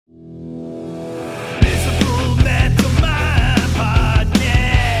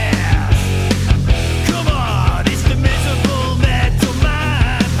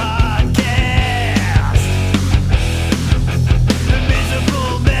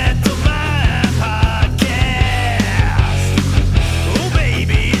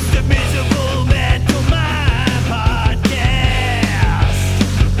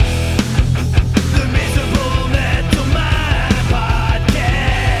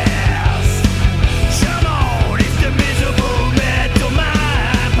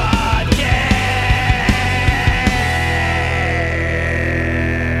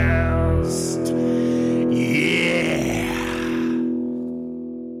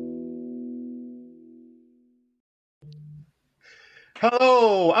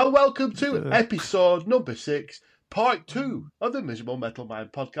Hello, and welcome to episode number 6, part 2 of the Miserable Metal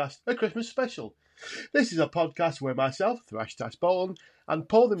Mind podcast, a Christmas special. This is a podcast where myself, Thrash Tash Boland, and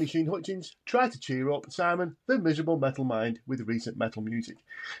Paul the Machine Hutchins try to cheer up Simon, the Miserable Metal Mind, with recent metal music.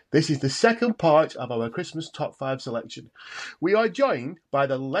 This is the second part of our Christmas Top 5 selection. We are joined by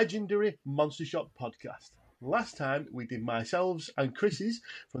the legendary Monster Shop podcast. Last time we did myself's and Chris's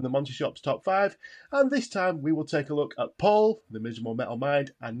from the Monster Shop's Top 5, and this time we will take a look at Paul, the Miserable Metal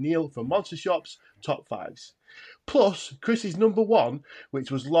Mind, and Neil from Monster Shop's Top 5s. Plus, Chris's number 1, which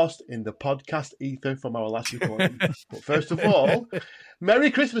was lost in the podcast ether from our last recording. But first of all,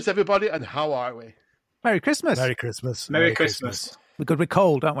 Merry Christmas, everybody, and how are we? Merry Christmas. Merry Christmas. Merry Christmas. We're good. We're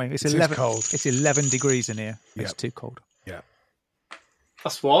cold, aren't we? It's 11. Cold. It's 11 degrees in here. Yep. It's too cold. Yeah.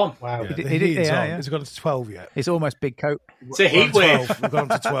 That's warm. Wow. Yeah. The heating's on. Has it gone to 12 yet? It's almost big coat. It's a heat wave. We've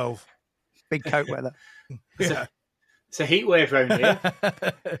gone up to 12. Big coat weather. Yeah. It's a heat wave round here.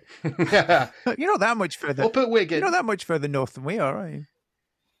 You're not that much further. Up at Wigan. You're not that much further north than we are, are you?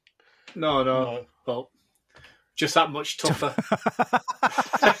 No. Well, just that much tougher.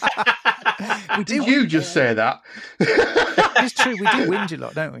 Did you just say that? It's true. We do whinge a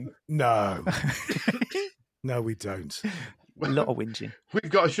lot, don't we? No. No, we don't. A lot of whinging.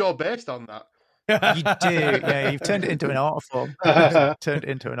 We've got a show based on that. You do. Yeah, you've turned it into an art form. Yeah,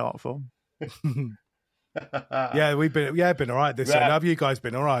 we've been all right this end. Have you guys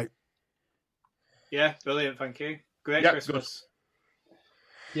been all right? Yeah, brilliant. Thank you. Great Yep, Christmas.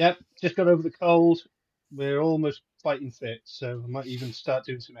 Yep, just got over the cold. We're almost fighting fit, so I might even start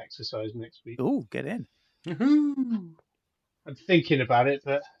doing some exercise next week. Oh, get in. Woohoo. I'm thinking about it,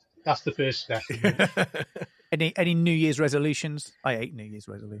 but that's the first step. Any New Year's resolutions? I hate New Year's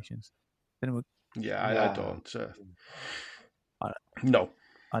resolutions. Anyone? Yeah, I don't. No. No.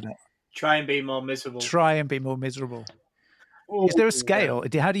 I don't. Try and be more miserable. Try and be more miserable. Oh, Is there a scale?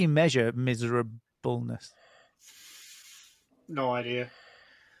 How do you measure miserableness? No idea.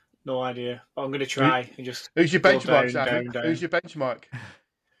 But I'm going to try and just. Who's your go benchmark, down, Simon? down, down. Who's your benchmark?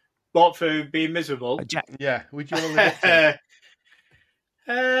 What for being miserable? Jack. Yeah, would you want to live up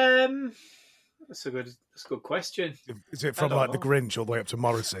to? That's a good question. Is it from I like don't the know. Grinch all the way up to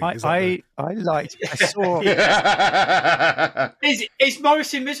Morrissey? I saw. Is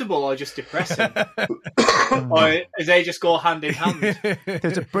Morrissey miserable or just depressing? Or is they just go hand in hand?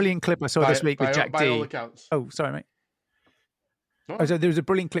 There's a brilliant clip I saw this week with Jack by all D. accounts. Oh, sorry, mate. Oh. Oh, so there was a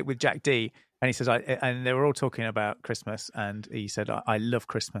brilliant clip with Jack D. And he says, and they were all talking about Christmas. And he said, I love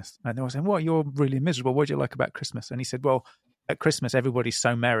Christmas. And they were saying, what, you're really miserable. What do you like about Christmas? And he said, well, at Christmas, everybody's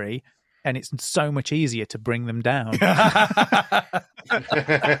so merry. And it's so much easier to bring them down. And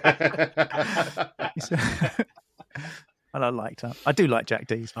I liked that. I do like Jack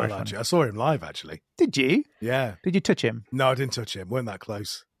D. He's I very liked funny. it. I saw him live, actually. Did you? Yeah. Did you touch him? No, I didn't touch him. Weren't that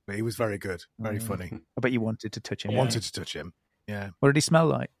close. But he was very good. Very funny. I bet you wanted to touch him. I wanted to touch him. Yeah. What did he smell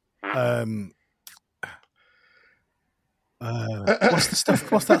like? What's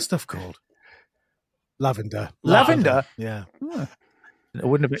that stuff called? Lavender. Lavender? Yeah. Oh. I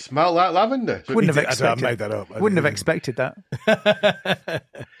wouldn't have. Smell like lavender. Wouldn't have I expected. made that up. Wouldn't have expected that.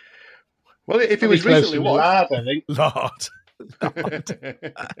 Well, if it was Close recently to what? lad, I think. Lard.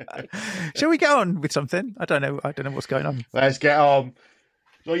 Shall we get on with something? I don't know what's going on. Let's get on.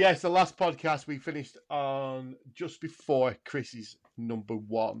 So yes, the last podcast we finished on just before Chris's number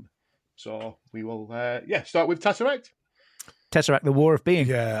 1. So we will, start with Tesseract. Tesseract, the War of Being.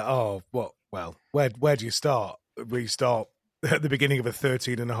 Yeah. Oh, what? Well, where do you start? We start at the beginning of a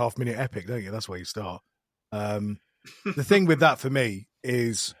 13.5-minute epic, don't you? That's where you start. The thing with that for me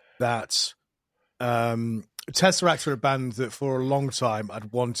is that Tesseract are a band that for a long time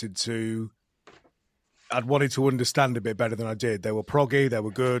I'd wanted to understand a bit better than I did. They were proggy, they were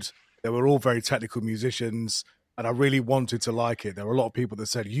good, they were all very technical musicians, and I really wanted to like it. There were a lot of people that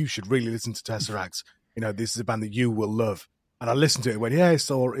said, you should really listen to Tesseract. You know, this is a band that you will love. And I listened to it and went, yeah, it's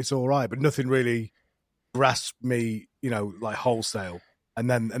all right, but nothing really grasped me, you know, like wholesale. And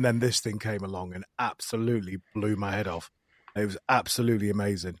then this thing came along and absolutely blew my head off. It was absolutely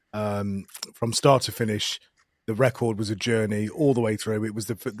amazing. From start to finish, the record was a journey all the way through. It was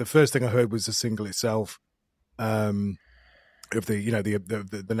the first thing I heard was the single itself, of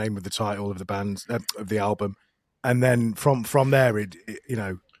the name of the title of the band of the album, and then from there,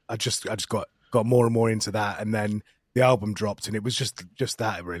 I just got more and more into that, and then the album dropped, and it was just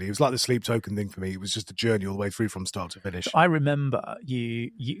that, really. It was like the Sleep Token thing for me. It was just a journey all the way through from start to finish. I remember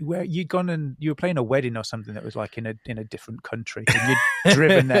where you'd gone and you were playing a wedding or something that was like in a different country, and you'd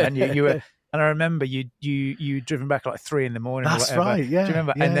driven there, and you And I remember you driven back at like 3 a.m. or That's whatever. right, yeah. Do you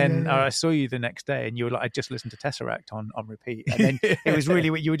remember? Yeah, and then yeah. I saw you the next day, and you were like, I just listened to Tesseract on repeat. And then it was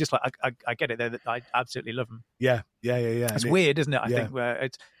really, you were just like, I get it there. That I absolutely love them. Yeah. It's weird, isn't it? I think where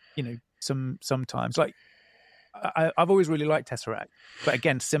it's, sometimes like I've always really liked Tesseract, but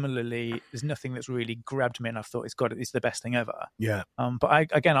again, similarly, there's nothing that's really grabbed me, and I've thought it's the best thing ever. Yeah. But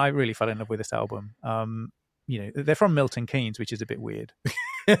I really fell in love with this album. They're from Milton Keynes, which is a bit weird.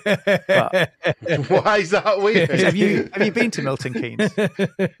 But, why is that weird? have you been to Milton Keynes?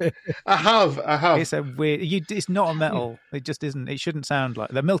 I have. It's a weird. It's not a metal. It just isn't. It shouldn't sound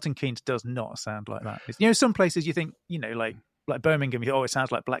like the Milton Keynes does not sound like that. Some places you think like Birmingham, it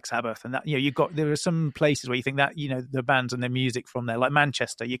sounds like Black Sabbath, and that there are some places where you think that the bands and their music from there, like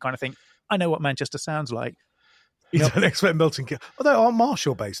Manchester, you kind of think I know what Manchester sounds like. You don't expect Milton Keynes. Although aren't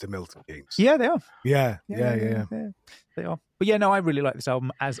Marshall based in Milton Keynes? Yeah, they are. Yeah. They are. But yeah, no, I really like this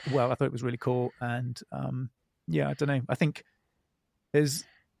album as well. I thought it was really cool, and I don't know. I think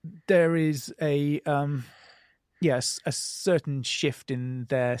there is a certain shift in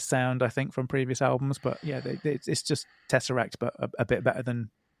their sound, I think, from previous albums. But yeah, it's just Tesseract, but a bit better than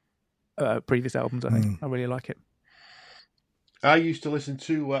previous albums. I think I really like it. I used to listen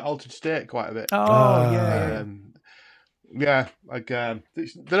to Altered State quite a bit. I'm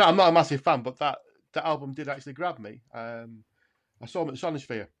not a massive fan, but that album did actually grab me. I saw them at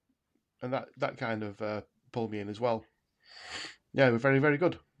Sonosphere, and that kind of pulled me in as well. Yeah, they were very, very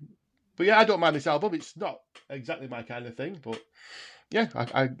good. But yeah, I don't mind this album. It's not exactly my kind of thing, but yeah,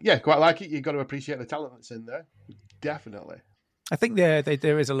 I quite like it. You've got to appreciate the talent that's in there, definitely. I think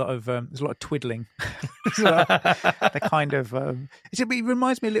there is a lot of twiddling. The kind of it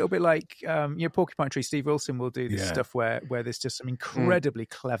reminds me a little bit like Porcupine Tree. Steve Wilson will do this stuff where there's just some incredibly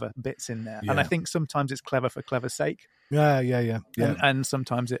clever bits in there, and I think sometimes it's clever for clever's sake. Yeah. And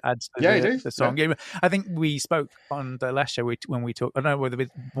sometimes it adds to the song. Yeah. I think we spoke on the last show when we talked. I don't know whether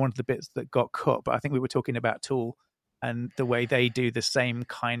one of the bits that got cut, but I think we were talking about Tool and the way they do the same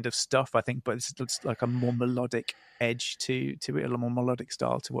kind of stuff, I think, but it's like a more melodic edge to it, a more melodic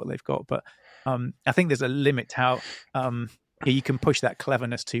style to what they've got. But I think there's a limit to how you can push that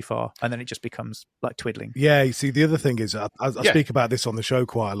cleverness too far, and then it just becomes like twiddling. Yeah, you see, the other thing is, I speak about this on the show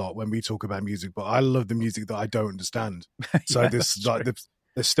quite a lot when we talk about music, but I love the music that I don't understand. So this like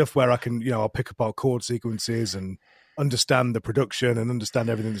there's stuff where I can, I'll pick apart chord sequences and understand the production and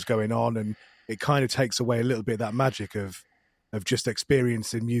understand everything that's going on, and it kind of takes away a little bit of that magic of just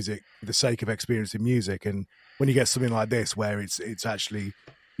experiencing music for the sake of experiencing music. And when you get something like this, where it's actually,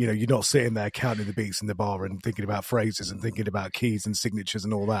 you're not sitting there counting the beats in the bar and thinking about phrases and thinking about keys and signatures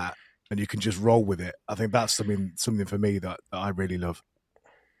and all that, and you can just roll with it. I think that's something for me that I really love.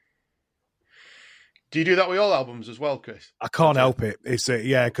 Do you do that with all albums as well, Chris? I can't help it. It's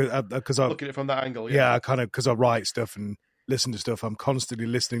because I look at it from that angle. Yeah, I kind of, because I write stuff and listen to stuff, I'm constantly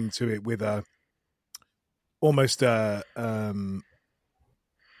listening to it with almost the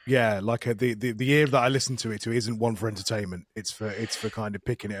ear that I listen to it to isn't one for entertainment. It's for kind of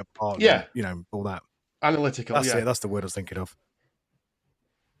picking it apart. Yeah, and, all that analytical. That's it. That's the word I was thinking of.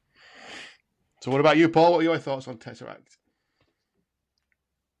 So, what about you, Paul? What are your thoughts on Tesseract?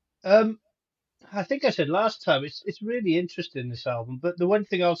 I think I said last time it's really interesting, this album. But the one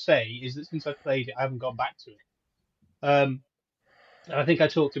thing I'll say is that since I played it, I haven't gone back to it. I think I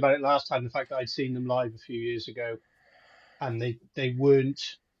talked about it last time, the fact that I'd seen them live a few years ago, and they weren't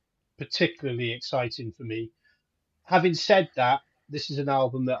particularly exciting for me. Having said that, this is an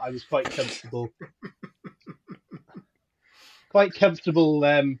album that I was quite comfortable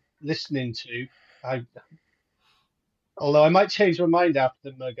listening to. Although I might change my mind after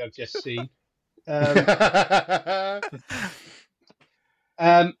the mug I've just seen. It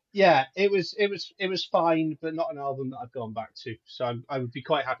was fine, but not an album that I've gone back to. So I would be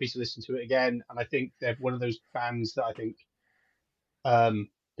quite happy to listen to it again. And I think they're one of those bands that I think,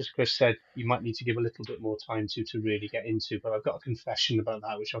 as Chris said, you might need to give a little bit more time to really get into. But I've got a confession about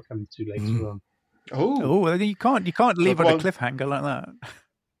that, which I'll come to later on. Oh, you can't leave on a cliffhanger like that.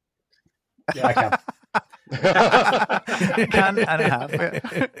 Yeah, I can. You can and have.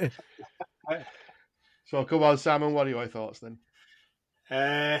 Yeah. So come on, Simon, what are your thoughts then?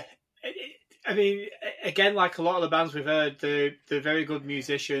 I mean, again, like a lot of the bands we've heard, they're very good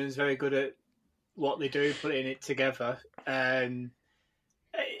musicians, very good at what they do, putting it together. And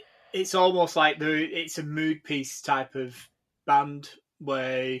it's almost like it's a mood piece type of band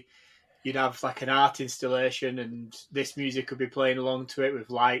where you'd have like an art installation and this music could be playing along to it with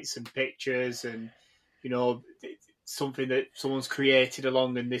lights and pictures and, something that someone's created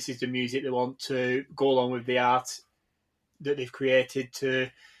along, and this is the music they want to go along with the art that they've created to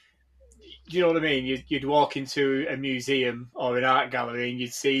do you know what I mean? You'd walk into a museum or an art gallery and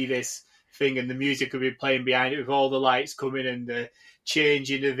you'd see this thing, and the music would be playing behind it with all the lights coming and the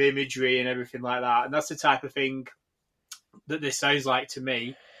changing of imagery and everything like that. And that's the type of thing that this sounds like to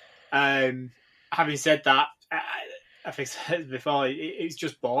me. Having said that, I think I said before, it's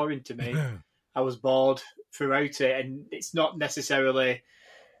just boring to me. I was bored throughout it, and it's not necessarily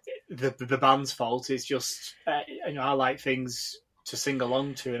the band's fault. It's just I like things to sing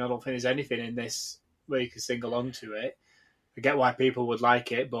along to, and I don't think there's anything in this where you can sing along to it. I get why people would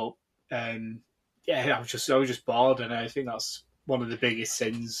like it, but I was just bored, and I think that's one of the biggest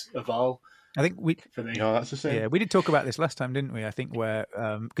sins of all. I think for me. No, that's the same. Yeah, we did talk about this last time, didn't we? I think where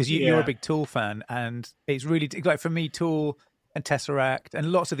because you're a big Tool fan, and it's really like for me, Tool and Tesseract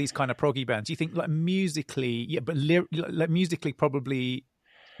and lots of these kind of proggy bands. You think like musically, but like musically probably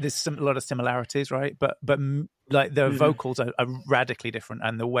there's a lot of similarities, right? But like the vocals are radically different,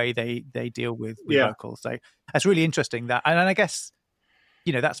 and the way they deal with vocals. So that's really interesting. That, and I guess,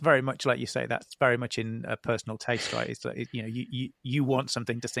 you know, that's very much like you say. That's very much in a personal taste, right? It's like, you know, you want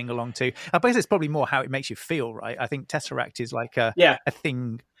something to sing along to. I guess it's probably more how it makes you feel, right? I think Tesseract is like a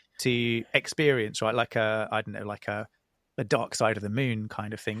thing to experience, right? Like I don't know, like a Dark Side of the Moon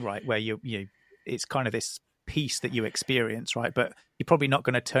kind of thing, right? Where you it's kind of this piece that you experience, right? But you're probably not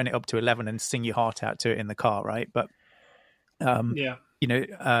going to turn it up to 11 and sing your heart out to it in the car, right? But you know,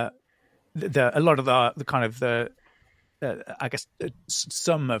 a lot of the kind of the I guess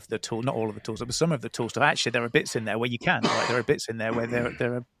some of the tool, not all of the tools, but some of the tools. So actually, there are bits in there where you can. Right? There are bits in there where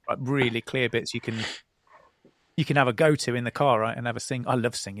there are really clear bits you can have a go to in the car, right, and have a sing. I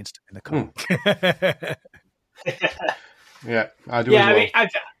love singing stuff in the car. Yeah, I do. As well.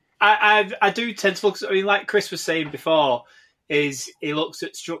 I mean, I do tend to look. I mean, like Chris was saying before, is he looks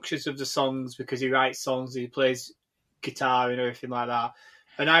at structures of the songs because he writes songs, he plays guitar and everything like that.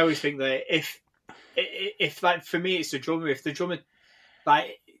 And I always think that if like for me it's the drummer, if the drummer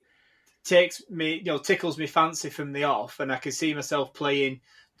like takes me, you know, tickles me fancy from the off, and I can see myself playing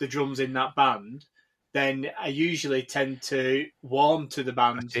the drums in that band, then I usually tend to warm to the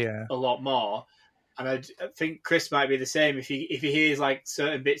band a lot more. And I think Chris might be the same. If he hears like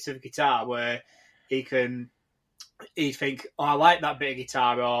certain bits of guitar where he'd think, oh, I like that bit of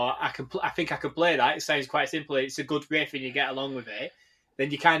guitar, or I think I can play that. It sounds quite simple. It's a good riff, and you get along with it.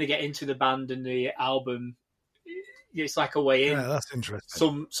 Then you kind of get into the band and the album. It's like a way in. Yeah, that's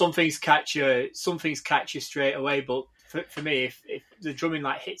interesting. Some things catch you straight away. But for me, if the drumming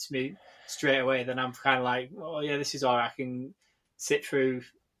like hits me straight away, then I'm kind of like, oh yeah, this is all right. I can sit through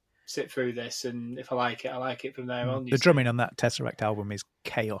this, and if I like it from there on. The drumming on that Tesseract album is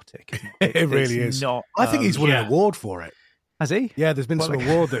chaotic. Isn't it? It really is. Not, I think he's won an award for it. Has he? Yeah, there's been some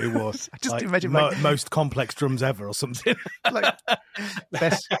award that he won. Just imagine most complex drums ever or something. Like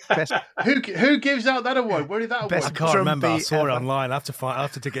best. Who gives out that award? Where did that award? I can't remember. I saw it online. I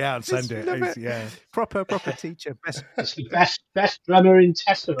have to dig it out and send it. Yeah, proper teacher. It's the best drummer in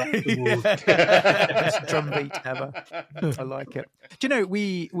Tesseract award. Best drum beat ever. I like it. Do you know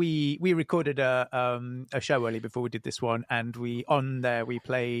we recorded a show early before we did this one, and we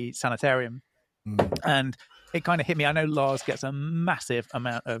play Sanitarium, and it kind of hit me. I know Lars gets a massive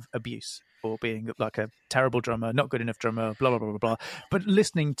amount of abuse for being like a terrible drummer, not good enough drummer, blah, blah, blah, blah, blah. But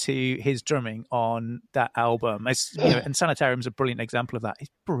listening to his drumming on that album, and Sanitarium's a brilliant example of that.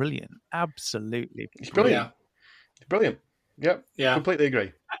 It's brilliant. Absolutely. It's brilliant. It's brilliant. Yep. Yeah. Completely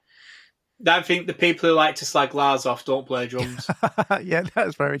agree. I think the people who like to slag Lars off don't play drums. Yeah,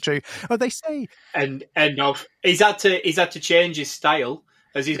 that's very true. Oh, they say... And he's had to change his style.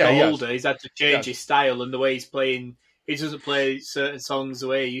 As he's got older, he's had to change his style and the way he's playing. He doesn't play certain songs the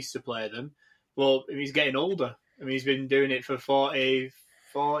way he used to play them. Well, he's getting older. I mean, he's been doing it for 42,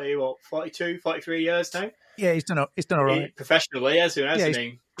 43 years now. Yeah, he's done all right. Professionally, hasn't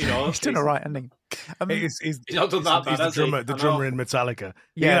he? He's done all right, hasn't he? He's not done that bad, has he? The drummer in Metallica.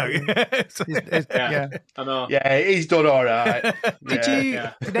 Yeah. I know. Yeah, he's done all right.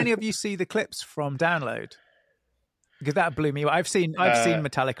 Did any of you see the clips from Download? Because that blew me away. I've seen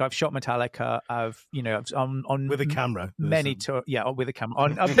Metallica. I've shot Metallica. I've on with a camera. Many tour, with a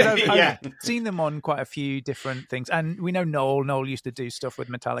camera. I've seen them on quite a few different things, and we know Noel. Noel used to do stuff with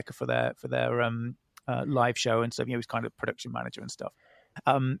Metallica for their live show and stuff. He was kind of production manager and stuff.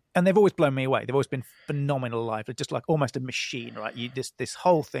 And they've always blown me away. They've always been phenomenal live. They're just like almost a machine, right? This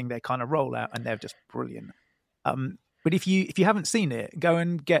whole thing they kind of roll out, and they're just brilliant. But if you haven't seen it, go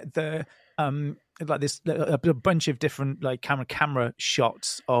and get the like this a bunch of different like camera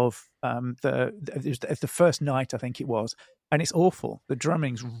shots of the first night, I think it was, and it's awful. The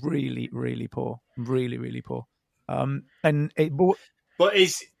drumming's really, really poor, really, really poor. And it. But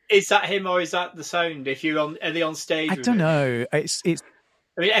is Is that him or is that the sound? If you're on, are they on stage? I don't know. It's.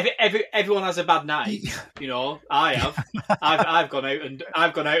 I mean, everyone has a bad night. You know, I have. I've gone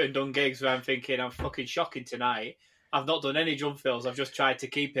out and done gigs where I'm thinking I'm fucking shocking tonight. I've not done any drum fills. I've just tried to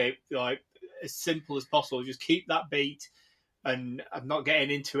keep it like as simple as possible. Just keep that beat, and I'm not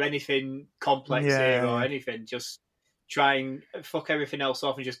getting into anything complex here or anything. Just try and fuck everything else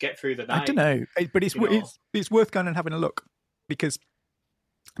off and just get through the night. I don't know, but it's worth going and having a look, because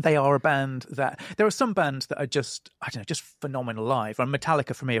they are a band that there are some bands that are just, I don't know, just phenomenal live. And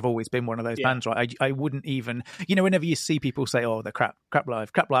Metallica for me have always been one of those bands, right? I wouldn't even, whenever you see people say, oh, they're crap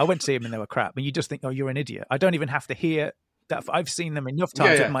live. I went to see them and they were crap, and you just think, oh, you're an idiot. I don't even have to hear that. I've seen them enough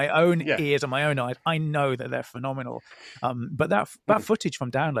times with my own ears and my own eyes. I know that they're phenomenal. But that footage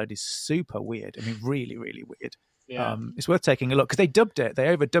from Download is super weird. I mean, really, really weird. Yeah. It's worth taking a look, because they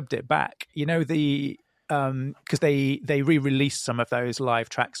overdubbed it back. Because they re-released some of those live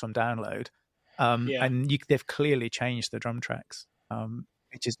tracks on Download, and they've clearly changed the drum tracks.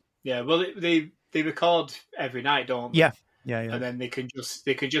 Which is well, they record every night, don't they? Yeah. And then they can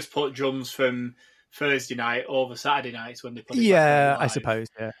just put drums from Thursday night over Saturday nights when they put it back on live. I suppose.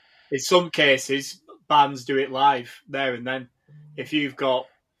 Yeah. In some cases, bands do it live there and then. If you've got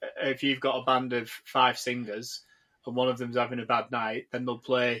a band of 5 singers and one of them's having a bad night, then they'll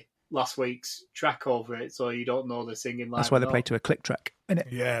play last week's track over it, so you don't know they're singing live. That's why they play to a click track, isn't it?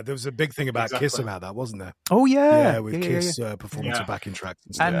 Yeah, there was a big thing about Kiss about that, wasn't there? Oh yeah, with Kiss performing to backing tracks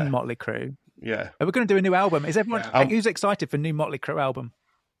and Motley Crue. Yeah, we're going to do a new album. Is everyone who's excited for new Motley Crue album?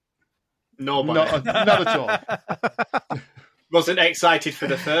 Nobody. Not at all. Wasn't excited for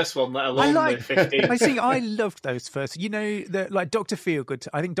the first one, let alone the 15. I loved those first. Like Dr. Feelgood.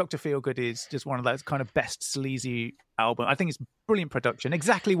 I think Dr. Feelgood is just one of those kind of best sleazy album. I think it's brilliant production,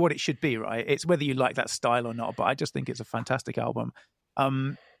 exactly what it should be, right? It's whether you like that style or not, but I just think it's a fantastic album.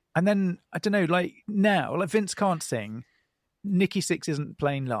 And then, I don't know, like now, like Vince can't sing, Nikki Sixx isn't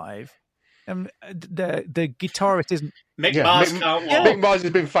playing live, the guitarist isn't. Mick Mars can't walk. Mick Mars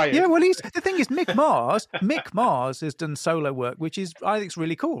has been fired. Yeah, well, the thing is, Mick Mars has done solo work, which is, I think, is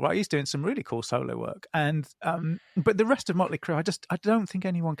really cool, right? He's doing some really cool solo work, and but the rest of Motley Crue, I don't think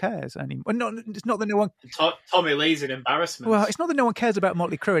anyone cares anymore. It's not that no one. Tommy Lee's an embarrassment. Well, it's not that no one cares about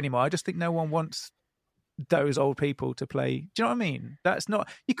Motley Crue anymore. I just think no one wants those old people to play. Do you know what I mean? That's not.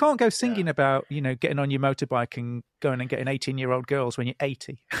 You can't go singing about getting on your motorbike and going and getting 18-year-old girls when you're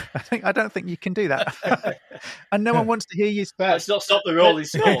 80. I don't think you can do that. And no one wants to hear you. Let's not stop the Rolling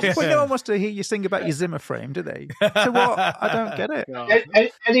Stones. Well, no one wants to hear you sing about your Zimmer frame, do they? So what? I don't get it. No.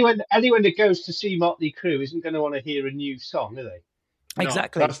 Anyone that goes to see Motley Crue isn't going to want to hear a new song, are they?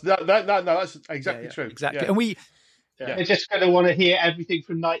 Exactly. That's exactly true. Exactly. Yeah. And we. Yeah. They're just going to want to hear everything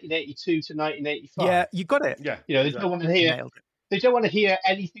from 1982 to 1985. Yeah, you got it. Yeah, they don't want to hear. They don't want to hear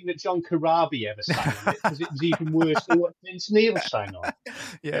anything that John Corabi ever sang on it, because it was even worse than what Vince Neil sang on.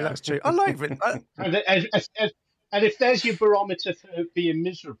 Yeah, that's true. I like Vince. And if there's your barometer for being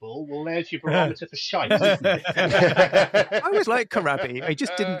miserable, well, there's your barometer for shite, isn't it? I always liked Corabi. He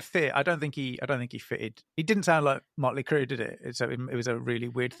just didn't fit. I don't think he fitted. He didn't sound like Motley Crue, did it? So it was a really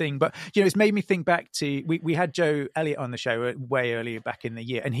weird thing. But it's made me think back to we had Joe Elliott on the show way earlier back in the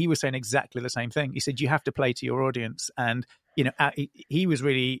year, and he was saying exactly the same thing. He said you have to play to your audience, and he was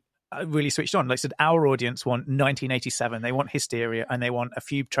really switched on. Like I said, our audience want 1987, they want Hysteria, and they want a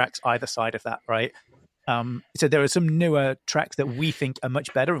few tracks either side of that, right? So there are some newer tracks that we think are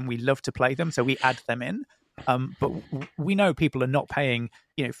much better, and we love to play them, so we add them in. But we know people are not paying,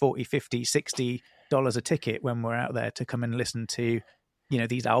 $40, $50, $60 a ticket when we're out there to come and listen to,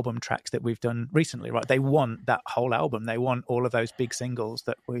 these album tracks that we've done recently, right? They want that whole album. They want all of those big singles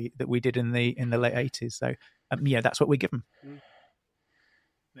that we did in the late 80s. So that's what we give them.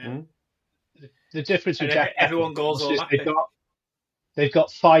 Yeah. The difference with Jack, everyone goes all they've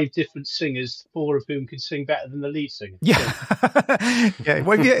got 5 different singers, 4 of whom can sing better than the lead singer. Yeah. Yeah.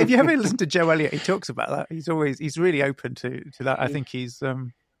 Well, if you ever listen to Joe Elliott, he talks about that. He's really open to that. I think he's,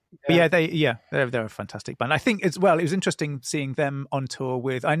 they're a fantastic band. I think as well, it was interesting seeing them on tour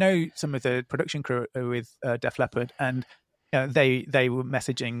with, I know some of the production crew with Def Leppard, and they were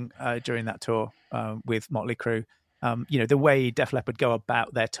messaging during that tour with Motley Crue. The way Def Leppard go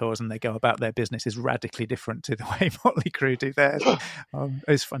about their tours and they go about their business is radically different to the way Motley Crue do theirs.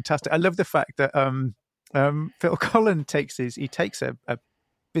 It's fantastic. I love the fact that Phil Collins takes a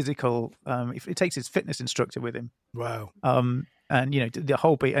physical, he takes his fitness instructor with him. Wow. And the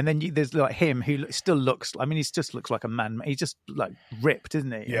whole beat, and then there's like him who still looks. I mean, he just looks like a man. He's just like ripped,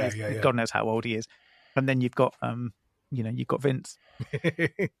 isn't he? Yeah. God knows how old he is. And then you've got you've got Vince.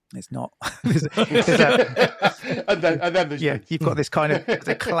 It's not. and then there's Vince. You've got this kind of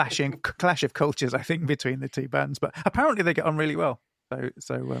the clash of cultures, I think, between the two bands. But apparently they get on really well.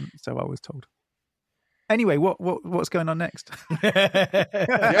 So I was told. Anyway, what's going on next?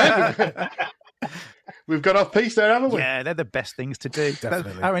 We've got off piece there, haven't we? Yeah, they're the best things to do.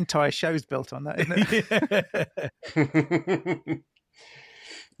 Definitely. Our entire show's built on that, isn't it?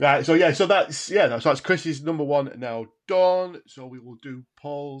 Right, so that's Chris's number one now done. So we will do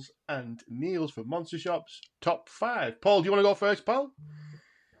Paul's and Neil's for Monster Shop's top 5. Paul, do you want to go first, Paul?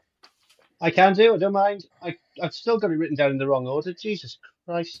 I can do. I don't mind. I've still got it written down in the wrong order. Jesus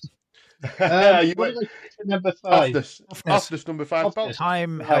Christ. What did I put for number 5? Offness number 5, Paul.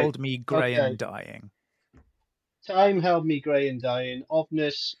 Time held me grey and dying. Time held me grey and dying.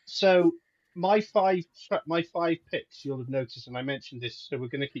 Offness. So my five picks, you'll have noticed, and I mentioned this, so we're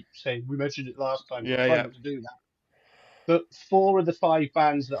going to keep saying, we mentioned it last time, so try not to do that. But 4 of the 5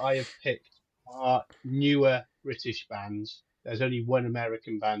 bands that I have picked are newer British bands. There's only one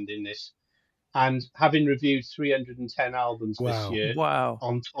American band in this. And having reviewed 310 albums this year,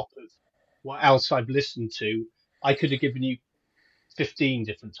 on top of what else I've listened to, I could have given you 15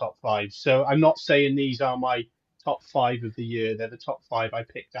 different top 5s. So I'm not saying these are my top 5 of the year. They're the top 5 I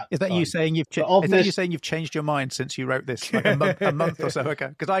picked at. Is that you saying you've changed your mind since you wrote this like a month or so ago?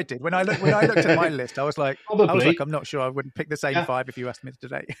 Because I did. When I looked at my list, I was like, I'm not sure I wouldn't pick the same 5 if you asked me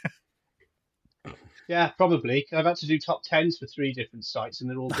today. Yeah, probably. I've had to do top 10s for 3 different sites, and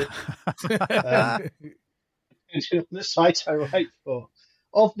they're all different. The sites I write for.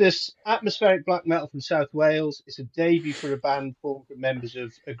 Of this atmospheric black metal from South Wales, it's a debut for a band formed from members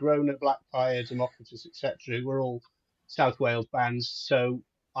of Agrona, Blackfire, Democritus, etc., who are all South Wales bands. So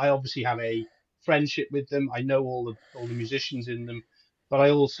I obviously have a friendship with them. I know all the musicians in them, but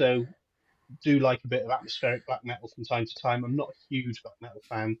I also do like a bit of atmospheric black metal from time to time. I'm not a huge black metal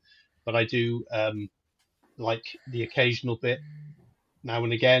fan, but I do like the occasional bit now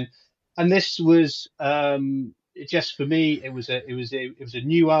and again. And this was just for me. It was a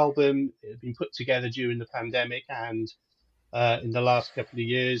new album. It had been put together during the pandemic, and in the last couple of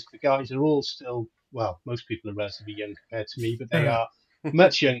years, the guys are all still, well, most people are relatively young compared to me, but they are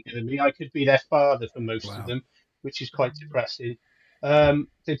much younger than me. I could be their father for most of them, which is quite depressing.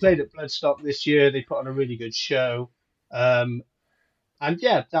 They played at Bloodstock this year. They put on a really good show. And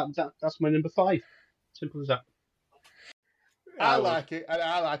yeah, that's my number 5. Simple as that. I like it, and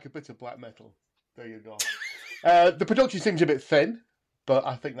I like a bit of black metal. There you go. The production seems a bit thin, but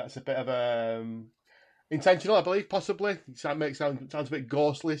I think that's a bit of intentional, I believe, possibly. It sounds a bit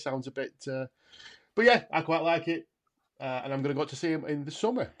ghostly, sounds a bit... but yeah, I quite like it, and I'm going to go to see him in the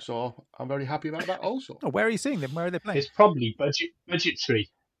summer, so I'm very happy about that also. Oh, where are you seeing them? Where are they playing? It's probably budgetary.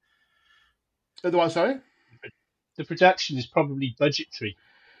 The what, sorry? The production is probably budgetary.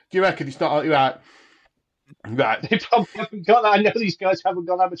 Do you reckon it's not... Right. They probably haven't got that. I know these guys haven't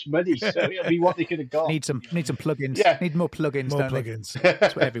got that much money, so it'll be what they could have got. Need some plugins. Yeah. Need more plugins. More plugins.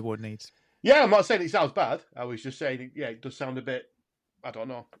 That's what everyone needs. Yeah, I'm not saying it sounds bad. I was just saying, it does sound a bit... I don't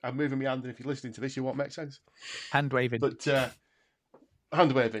know. I'm moving my hand, and if you're listening to this, it won't make sense. Hand waving. But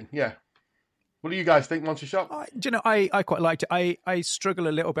hand waving, yeah. What do you guys think, Monster Shop? Do you know, I quite liked it. I struggle a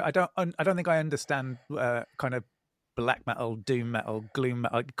little bit. I don't think I understand kind of black metal, doom metal, gloom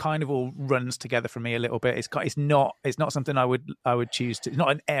metal. It kind of all runs together for me a little bit. It's not something I would choose to. It's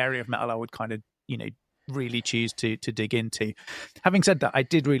not an area of metal I would kind of really choose to dig into. Having said that, I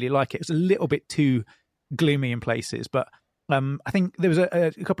did really like it. It was a little bit too gloomy in places, but I think there was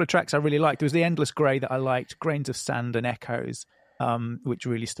a couple of tracks I really liked. There was the Endless Grey that I liked, Grains of Sand and Echoes, which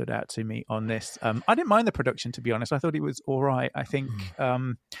really stood out to me on this. I didn't mind the production, to be honest. I thought it was all right. I think,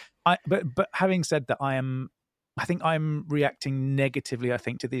 but having said that, I think I'm reacting negatively, I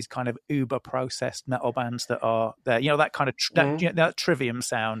think, to these kind of uber processed metal bands that are there. That kind of that Trivium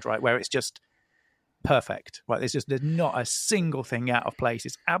sound, right, where it's just perfect, right? There's not a single thing out of place.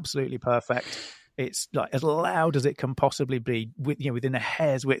 It's absolutely perfect. It's like as loud as it can possibly be, within a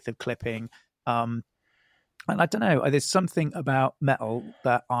hair's width of clipping. And I don't know, there's something about metal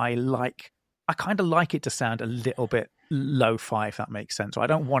that I like. I kind of like it to sound a little bit lo-fi, if that makes sense. I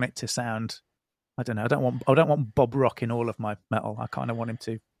don't want it to sound, I don't know, I don't want Bob Rock in all of my metal. I kind of want him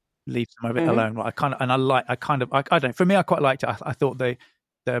to leave some of it alone. I don't know. For me, I quite liked it. I thought the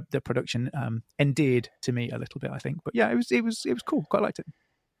production endeared to me a little bit, I think. But yeah, it was cool. Quite liked it.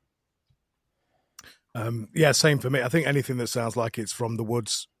 Yeah, same for me. I think anything that sounds like it's from the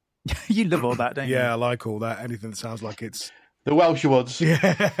woods. You love all that, don't you? Yeah, I like all that. Anything that sounds like it's the Welsh woods.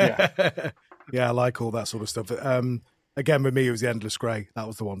 Yeah, yeah, I like all that sort of stuff. Again, with me, it was the Endless Grey. That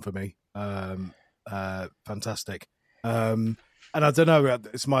was the one for me. Fantastic. And I don't know,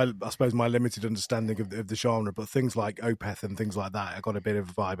 it's I suppose my limited understanding of the genre, but things like Opeth and things like that, I got a bit of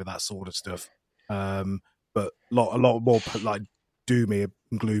a vibe of that sort of stuff. But a lot more like doomy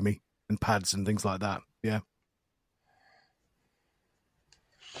and gloomy and pads and things like that. Yeah.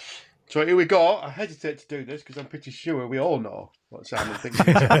 So here we go. I hesitate to do this because I'm pretty sure we all know what Simon thinks.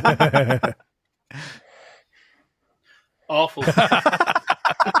 Awful.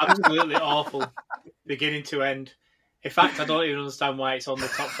 Absolutely awful. Beginning to end. In fact, I don't even understand why it's on the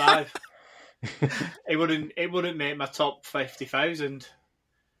top 5. It wouldn't make my top 50,000.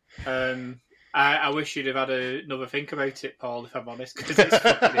 I wish you'd have had another think about it, Paul, if I'm honest, because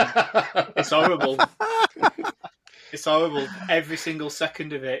it's horrible. It's horrible. Every single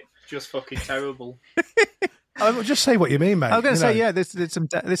second of it, just fucking terrible. I'll just say what you mean, mate. I was going to say, yeah, there's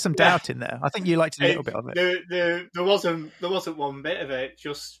some doubt in there. I think you liked a little bit of it. There wasn't one bit of it,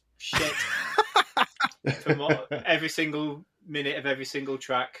 just shit. From every single minute of every single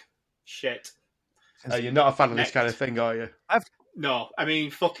track, shit. You're not a fan of this kind of thing, are you? No, I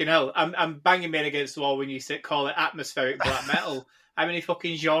mean, fucking hell. I'm banging me against the wall when you call it atmospheric black metal. How many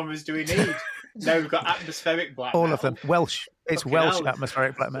fucking genres do we need? Now we've got atmospheric black metal. All of them. Welsh. It's fucking Welsh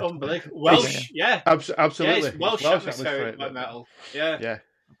atmospheric black metal. Unbelievable. Welsh, yeah. Absolutely. Yeah, it's Welsh atmospheric black metal. Yeah. Yeah.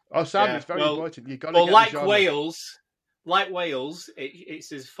 Oh, Sam, it's very important. You've got to get like Wales... Like Wales,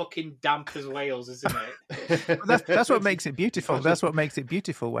 it's as fucking damp as Wales, isn't it? that's what makes it beautiful. That's what makes it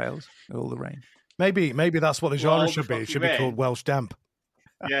beautiful, Wales, all the rain. Maybe that's what the genre should be. It should be called Welsh damp.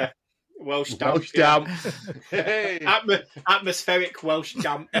 Yeah, Welsh damp. Welsh damp. Hey. Atmospheric Welsh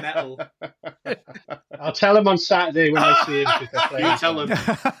damp metal. I'll tell him on Saturday when I see him. You tell him.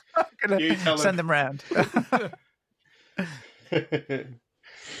 You tell him. Send them round.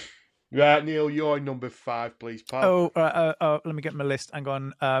 Right, Neil, you're number 5, please, pal. Let me get my list. Hang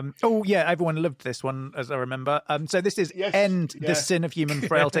on. Everyone loved this one, as I remember. So this is End the Sin of Human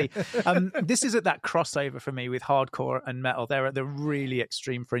Frailty. This is at that crossover for me with hardcore and metal. They're at the really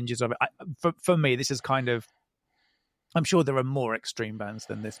extreme fringes of it. For me, this is kind of... I'm sure there are more extreme bands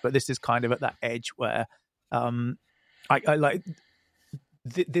than this, but this is kind of at that edge where I like...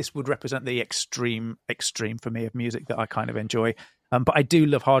 This would represent the extreme for me of music that I kind of enjoy. But I do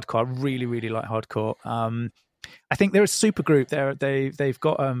love hardcore. I really, really like hardcore. I think they're a super group. They've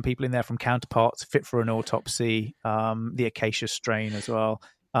got people in there from Counterparts, Fit for an Autopsy, the Acacia Strain as well.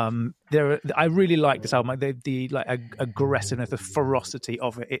 I really like this album. The aggressiveness, the ferocity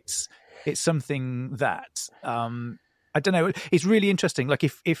of it. It's something that I don't know. It's really interesting. Like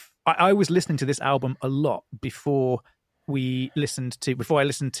if I was listening to this album a lot before I listened to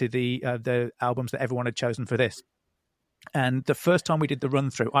the albums that everyone had chosen for this. And the first time we did the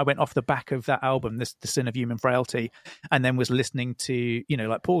run through, I went off the back of that album, The Sin of Human Frailty, and then was listening to,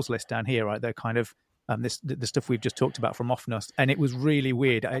 like Paul's list down here, right? They're kind of the stuff we've just talked about from Offness. And it was really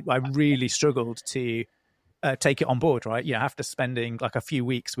weird. I really struggled to take it on board, right? After spending like a few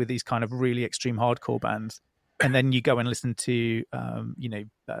weeks with these kind of really extreme hardcore bands, and then you go and listen to,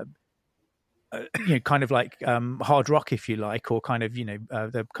 kind of like hard rock, if you like, or kind of,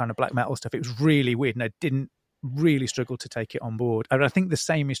 the kind of black metal stuff. It was really weird, and I didn't really struggle to take it on board. And I think the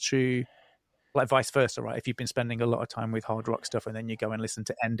same is true, like vice versa, right? If you've been spending a lot of time with hard rock stuff and then you go and listen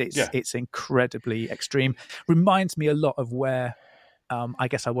to End, it's incredibly extreme. Reminds me a lot of where I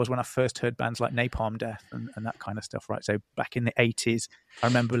guess I was when I first heard bands like Napalm Death and that kind of stuff, right? So back in the 80s, I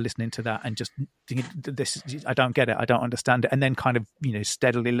remember listening to that and just thinking, this, I don't get it, I don't understand it, and then kind of,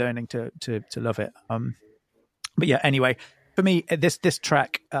 steadily learning to love it. But yeah, anyway, for me, this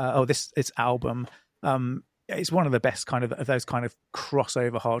track, this album, it's one of the best kind of those kind of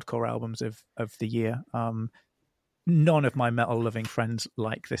crossover hardcore albums of the year. None of my metal loving friends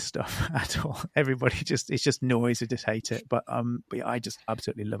like this stuff at all. Everybody it's just noise. I just hate it. But yeah, I just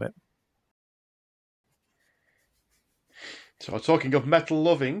absolutely love it. So talking of metal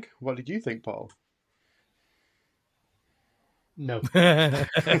loving, what did you think, Paul? No.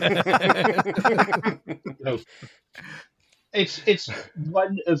 No. It's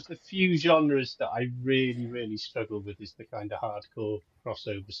one of the few genres that I really, really struggle with, is the kind of hardcore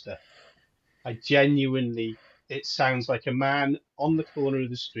crossover stuff. I genuinely, it sounds like a man on the corner of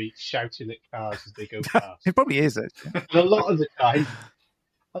the street shouting at cars as they go past. It probably is it. And a lot of the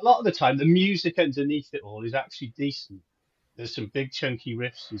time, the music underneath it all is actually decent. There's some big chunky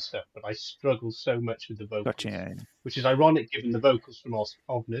riffs and stuff, but I struggle so much with the vocals, Gotcha. Which is ironic given the vocals from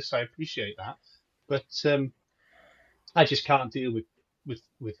Ovness. I appreciate that, but I just can't deal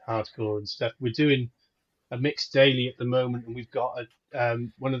with hardcore and stuff. We're doing a mix daily at the moment, and we've got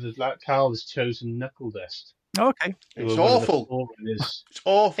one of the Carl has chosen Knuckle Dust, Oh, okay. It's awful. It's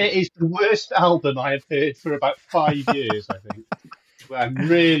awful. It is the worst album I have heard for about 5 years, I think. I'm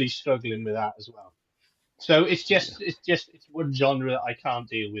really struggling with that as well. So it's one genre that I can't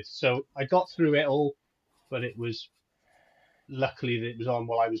deal with. So I got through it all, but luckily that it was on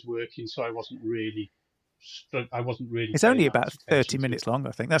while I was working, so I wasn't really. It's only about 30 minutes long,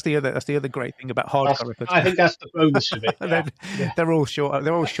 I think. That's the other great thing about hardcore records. I think that's the bonus of it. Yeah. They're all short.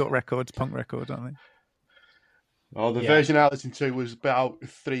 They're all short records, punk records, aren't they? Oh, the version I listened to was about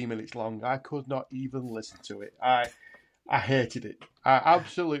 3 minutes long. I could not even listen to it. I hated it. I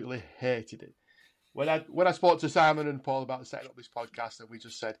absolutely hated it. When I spoke to Simon and Paul about setting up this podcast, and we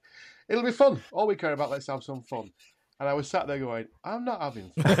just said, it'll be fun. All we care about, let's have some fun. And I was sat there going, I'm not having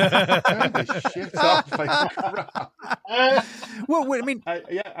fun. Turn this shit off like crap. Well, I mean...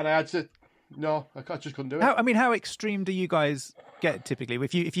 and I had to... No, I just couldn't do it. How extreme do you guys get typically?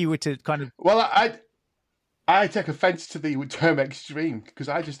 If you were to kind of... Well, I take offence to the term extreme because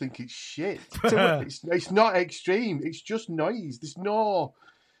I just think it's shit. It's not extreme. It's just noise. There's no.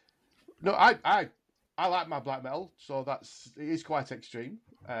 I like my black metal, so it is quite extreme.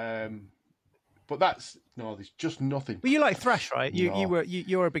 But there's just nothing. Well, you like thrash, right?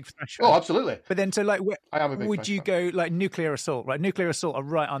 You're a big thrash fan. Oh, absolutely. But then, so like, I am a big. Would you go like Nuclear Assault? Right, Nuclear Assault are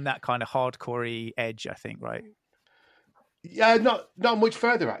right on that kind of hardcore-y edge, I think, right? Yeah, not much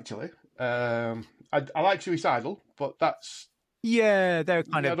further actually. I like Suicidal, but that's they're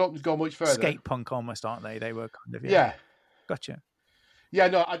kind of. I don't go much further. Skate punk almost, aren't they? They were kind of. Yeah. Gotcha. Yeah,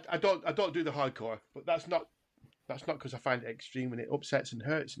 no, I don't do the hardcore, but that's not because I find it extreme and it upsets and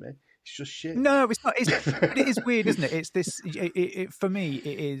hurts me. It's just shit. No, it's not. But it is weird, isn't it? It's this. For me,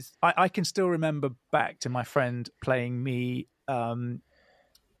 it is. I can still remember back to my friend playing me.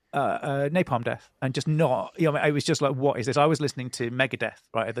 Napalm Death, and just not, I was just like, what is this? I was listening to Megadeth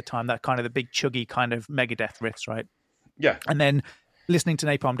right at the time, that kind of the big chuggy kind of Megadeth riffs, right? Yeah. And then listening to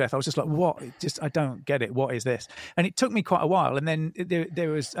Napalm Death, I was just like, what? I don't get it. What is this? And it took me quite a while. And then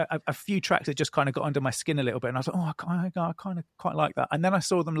there was a few tracks that just kind of got under my skin a little bit. And I was like, I kind of quite like that. And then I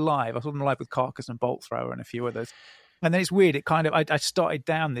saw them live. I saw them live with Carcass and Bolt Thrower and a few others. And then it's weird. It kind of, I started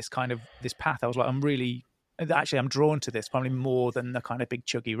down this path. I was like, I'm drawn to this probably more than the kind of big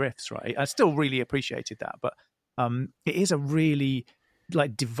chuggy riffs, right? I still really appreciated that, but it is a really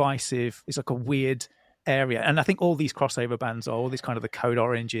like divisive, it's like a weird area. And I think all these crossover bands are all these kind of the Code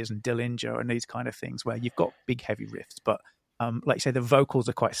Oranges and Dillinger and these kind of things where you've got big heavy riffs, but like you say, the vocals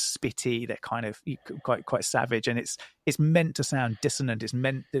are quite spitty, they're kind of quite savage, and it's meant to sound dissonant. It's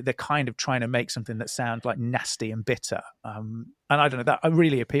meant that they're kind of trying to make something that sounds like nasty and bitter. And I don't know, that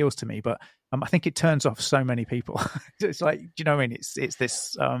really appeals to me, but I think it turns off so many people. It's like, do you know what I mean? It's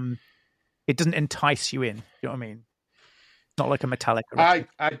this. It doesn't entice you in. Do you know what I mean? It's not like a Metallica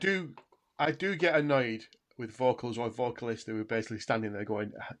record. I do get annoyed with vocals or vocalists who are basically standing there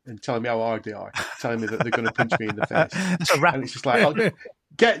going and telling me how hard they are, telling me that they're going to punch me in the face. That's a rapper. And it's just like, oh,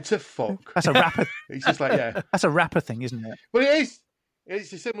 get to fuck. That's a rapper. It's just like, yeah. That's a rapper thing, isn't it? Well, it is.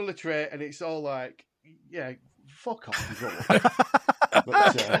 It's a similar trait, and it's all like, yeah, fuck off.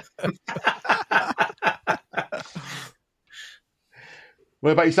 But,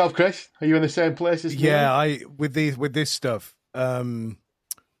 what about yourself, Chris? Are you in the same place as me? Yeah, with this stuff.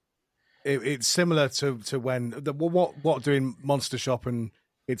 It's similar to when what doing Monster Shop and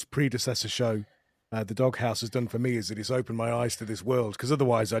its predecessor show, The Doghouse, has done for me is that it's opened my eyes to this world, because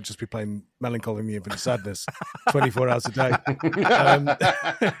otherwise I'd just be playing Melancholy and the Infinite Sadness 24 hours a day.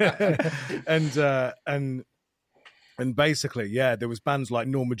 And basically, yeah, there was bands like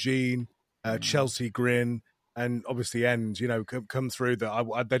Norma Jean, Chelsea Grin, and obviously End, come through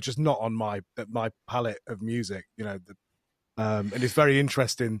that they're just not on my palette of music, and it's very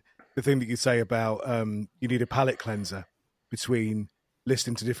interesting. The thing that you say about you need a palate cleanser between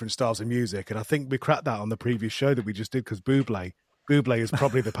listening to different styles of music. And I think we cracked that on the previous show that we just did, because Bublé is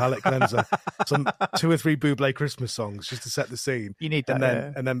probably the palate cleanser. Some 2 or 3 Bublé Christmas songs just to set the scene. You need that,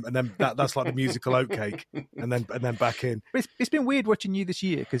 and then that's like the musical oatcake, and then back in. But it's been weird watching you this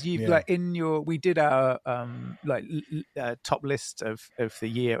year, because you've we did our top list of the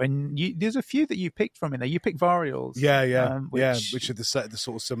year, and there's a few that you picked from in there. You picked Varials, which are the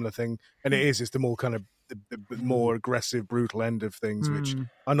sort of similar thing, and it's the more kind of the more aggressive, brutal end of things, which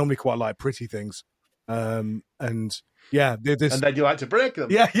I normally quite like. Pretty Things, and yeah, and then you like to break them.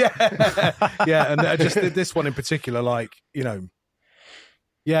 Yeah. And just this one in particular, like, it's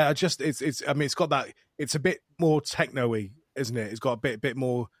got that. It's a bit more techno-y, isn't it? It's got a bit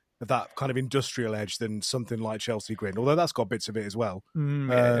more of that kind of industrial edge than something like Chelsea Grin, although that's got bits of it as well,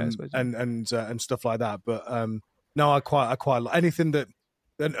 and stuff like that. But no, I quite like anything that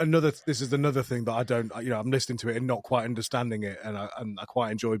this is another thing that I don't, I'm listening to it and not quite understanding it, and I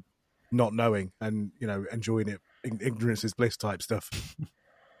quite enjoy not knowing and enjoying it. Ignorance is bliss type stuff.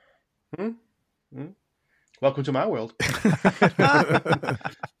 Welcome to my world.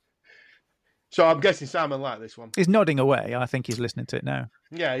 So I'm guessing Simon liked this one. He's nodding away. I think he's listening to it now.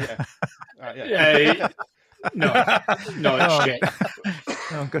 Yeah. No, it's shit.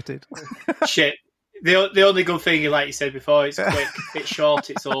 Oh, gutted. Shit. The only good thing, like you said before, it's quick, it's short,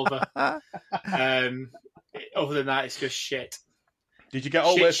 it's over. Other than that, it's just shit. Did you get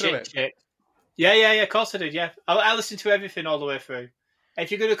all the way through it? Shit. Yeah, of course I did, yeah. I listened to everything all the way through. If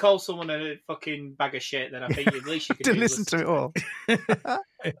you're going to call someone a fucking bag of shit, then I think at least you can to listen to it all.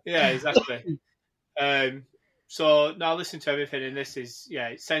 Yeah, exactly. So now I listen to everything, and this is,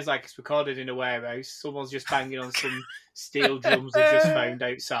 it sounds like it's recorded in a warehouse. Someone's just banging on some steel drums they've just found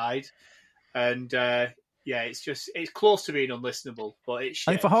outside. And it's close to being unlistenable, but it's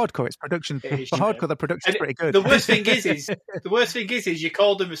shit. I think for hardcore, it's production. For hardcore, the production's pretty good. The worst thing is you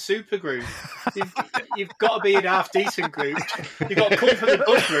called them a super group. You've got to be in a half decent group. You've got to come from the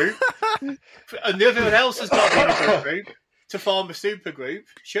good group, and everyone else has got to be in a good group to form a super group.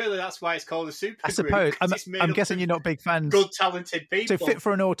 Surely that's why it's called a super group. I suppose. I'm guessing you're not big fans. Good, talented people. So fit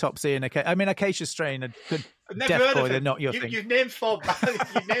for an autopsy and Acacia Strain, a good deathcore. They're not your thing. You've named 4 bands.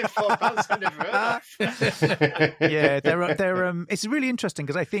 I've never heard of. Yeah, they're. It's really interesting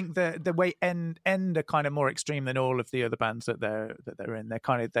because I think the way End are kind of more extreme than all of the other bands that they're in. They're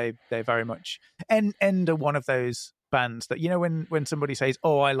kind of they're very much End are one of those bands that when somebody says,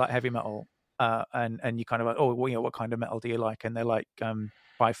 "Oh, I like heavy metal." And you kind of like, oh, well, what kind of metal do you like? And they're like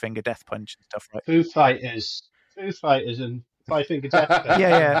Five Finger Death Punch and stuff, right? Foo Fighters and Five Finger Death Punch.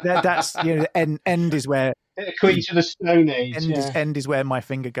 Yeah. That's End is where Queens of the Stone Age. End is where my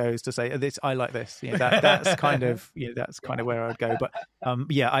finger goes to say this. I like this. That's kind of that's kind of where I'd go. But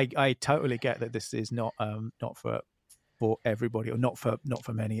I totally get that this is not for everybody or not for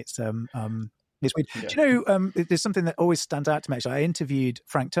many. It's weird. Yeah. Do you know? There's something that always stands out to me. Actually, I interviewed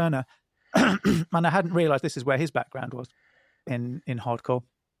Frank Turner. And I hadn't realised this is where his background was in hardcore.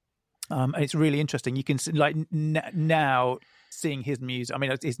 And it's really interesting. You can see, like now seeing his music. I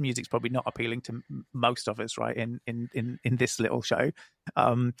mean, his music's probably not appealing to most of us, right? In this little show,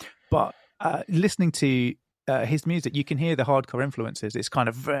 but listening to his music, you can hear the hardcore influences. It's kind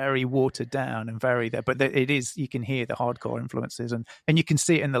of very watered down and very there, but it is. You can hear the hardcore influences, and you can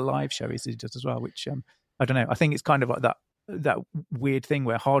see it in the live show he does as well. Which I don't know. I think it's kind of like that weird thing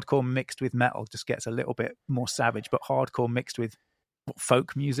where hardcore mixed with metal just gets a little bit more savage, but hardcore mixed with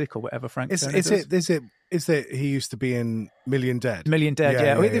folk music or whatever Frank is it he used to be in Million Dead,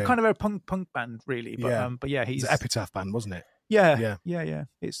 yeah. They're kind of a punk band really, but he's an Epitaph band, wasn't it? Yeah.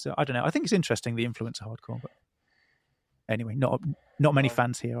 It's I don't know, I think it's interesting, the influence of hardcore, but anyway, not many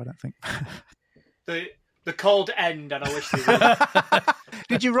fans here, I don't think. The cold End, and I wish they would.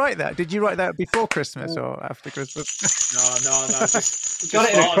 Did you write that before Christmas or after Christmas? No. Just got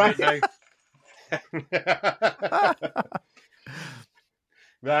it in a crack.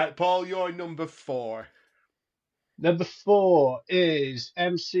 Right, Paul, you're number 4. Number 4 is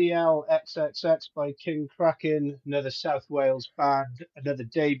MCL XXX by King Kraken, another South Wales band, another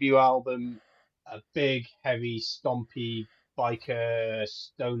debut album, a big, heavy, stompy, biker,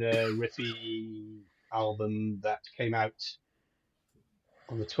 stoner, riffy album that came out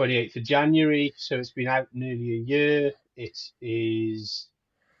on the 28th of January, so it's been out nearly a year. It is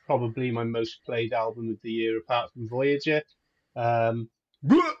probably my most played album of the year, apart from Voyager.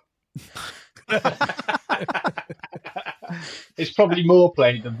 It's probably more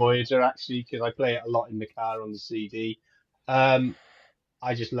played than Voyager, actually, because I play it a lot in the car on the CD. I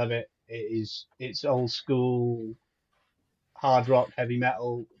just love it. It's old school hard rock, heavy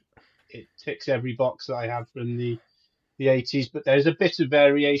metal. It ticks every box that I have from the 80s, but there's a bit of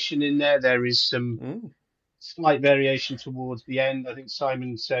variation in there. There is some slight variation towards the end. I think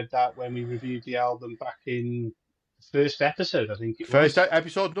Simon said that when we reviewed the album back in the first episode, I think it was. First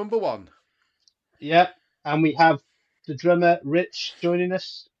episode, number 1. Yeah, and we have the drummer Rich joining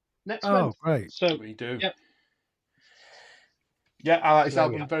us next month. Oh, great. So we do. Yep. Yeah, I like this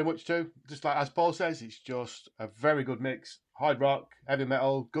album very much too. Just like as Paul says, it's just a very good mix. Hard rock, heavy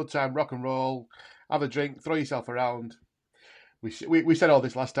metal, good time, rock and roll. Have a drink, throw yourself around. We said all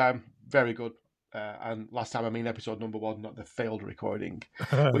this last time. Very good. And last time I mean episode number 1, not the failed recording.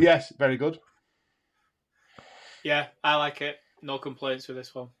 But yes, very good. Yeah, I like it. No complaints with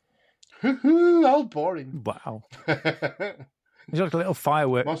this one. How boring. Wow. There's like a little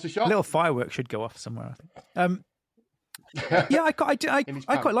firework. Monster shot? A little firework should go off somewhere, I think. Yeah, I quite pants.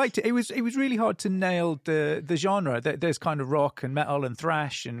 liked it. It was really hard to nail the genre. There's kind of rock and metal and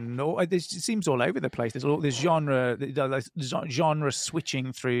thrash and all. It seems all over the place. There's genre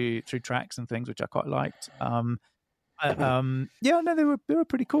switching through tracks and things, which I quite liked. Yeah, no, they were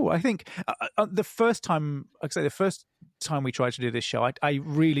pretty cool. I think the first time, like I say, the first time we tried to do this show, I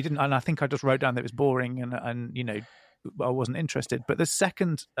really didn't, and I think I just wrote down that it was boring and you know, I wasn't interested. But the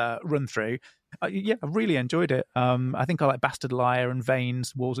second run through, yeah, I really enjoyed it. I think I like Bastard Liar and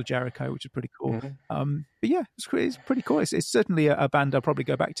Veins, Walls of Jericho, which is pretty cool. Mm-hmm. But yeah, it's pretty cool. It's certainly a band I'll probably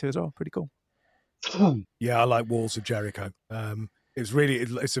go back to as well. Pretty cool. Yeah, I like Walls of Jericho.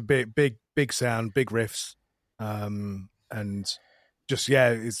 It's a big sound, big riffs. And just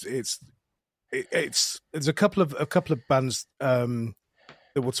there's a couple of bands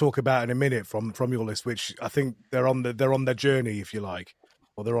that we'll talk about in a minute from your list, which I think they're on their journey, if you like,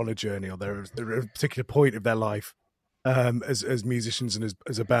 or they're on a journey, or they're at a particular point of their life as musicians and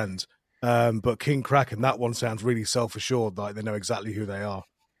as a band. But King Kraken, that one sounds really self-assured, like they know exactly who they are.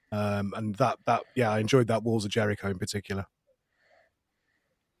 And that I enjoyed that Walls of Jericho in particular.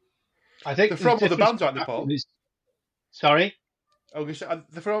 I think they're from other bands, aren't they, Paul? Sorry? Okay, so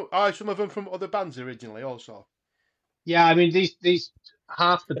they're from, some of them from other bands originally also. Yeah, I mean, these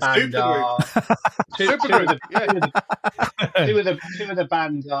half the band are... two of the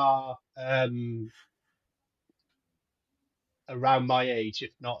bands are around my age,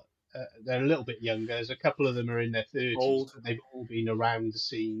 if not, they're a little bit younger. There's a couple of them are in their 30s, but they've all been around the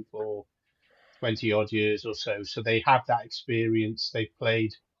scene for 20 odd years or so. So they have that experience. They've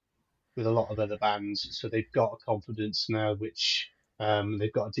played with a lot of other bands, so they've got a confidence now, which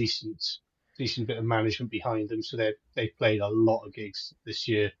they've got a decent bit of management behind them. So they've played a lot of gigs this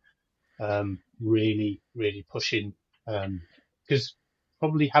year, really pushing, because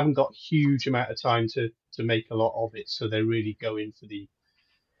probably haven't got a huge amount of time to make a lot of it. So they're really going for the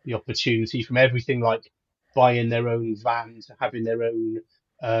opportunity, from everything like buying their own van to having their own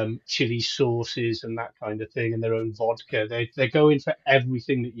chili sauces and that kind of thing, and their own vodka. They're going for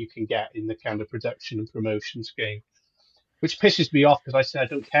everything that you can get in the kind of production and promotions game, which pisses me off because I said I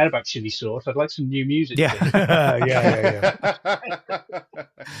don't care about chili sauce. I'd like some new music. Yeah.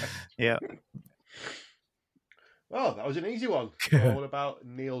 Yeah. Well, that was an easy one. What about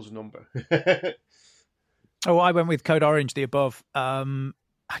Neil's number? I went with Code Orange, the Above. I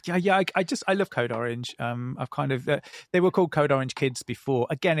love Code Orange. I've kind of they were called Code Orange Kids before,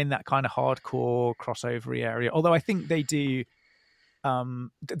 again in that kind of hardcore crossover area. Although I think they do,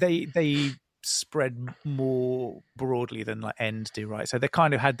 they spread more broadly than like End do, right? So they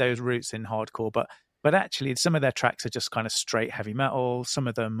kind of had those roots in hardcore, but actually some of their tracks are just kind of straight heavy metal. Some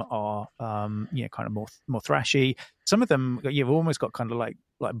of them are kind of more thrashy. Some of them you've almost got kind of like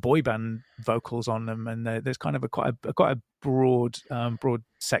boy band vocals on them, and there's kind of quite a broad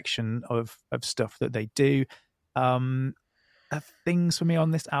section of stuff that they do. Things for me on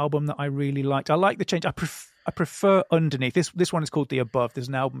this album that I really liked. I like the change. I prefer Underneath. This one is called The Above. There's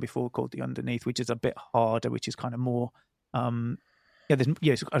an album before called The Underneath, which is a bit harder, which is kind of more I mean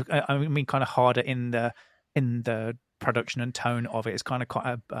kind of harder in the production and tone of it. It's kind of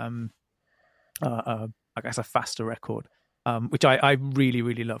quite I guess a faster record. Which I really,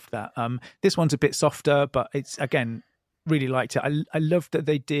 really loved that. This one's a bit softer, but it's, again, really liked it. I loved that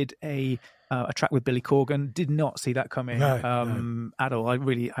they did a track with Billy Corgan. Did not see that coming at all. I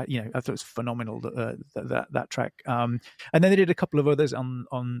thought it was phenomenal, that track. And then they did a couple of others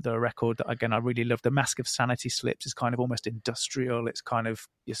on the record that, again, I really loved. The Mask of Sanity Slips is kind of almost industrial. It's kind of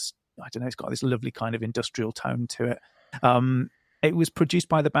just, I don't know, it's got this lovely kind of industrial tone to it. It was produced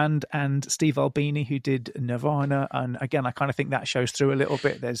by the band and Steve Albini, who did Nirvana, and again, I kind of think that shows through a little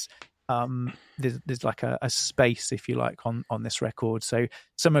bit. There's like a space, if you like, on this record. So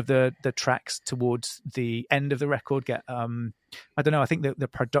some of the tracks towards the end of the record get, I don't know. I think that the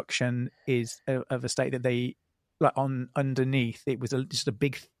production is of a state that they like on Underneath. It was just a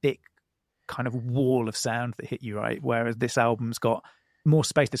big, thick kind of wall of sound that hit you, right? Whereas this album's got more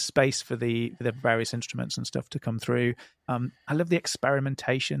space, the space for the various instruments and stuff to come through. I love the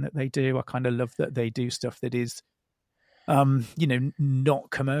experimentation that they do. I kind of love that they do stuff that is,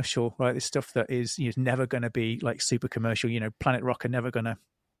 not commercial, right? This stuff that is never going to be like super commercial. Planet Rock are never going to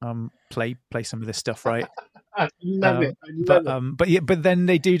play some of this stuff, right? I love it. But then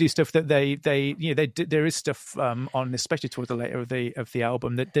they do stuff that they there is stuff on, especially towards the later of the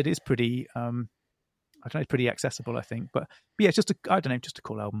album that is pretty. I don't know, it's pretty accessible, I think. But yeah, it's just a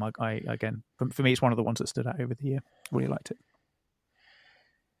cool album. I again, for me, it's one of the ones that stood out over the year. Really liked it.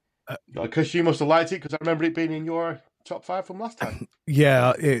 Chris, you must have liked it because I remember it being in your top 5 from last time.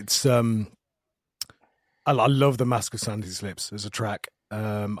 Yeah, it's I love the Mask of Sandy Slips as a track.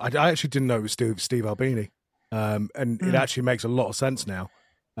 I actually didn't know it was Steve Albini, and it actually makes a lot of sense now,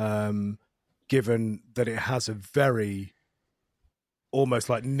 given that it has a very almost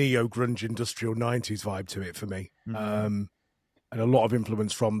like neo grunge industrial 90s vibe to it for me, and a lot of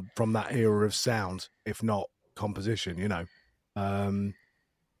influence from that era of sound, if not composition, you know.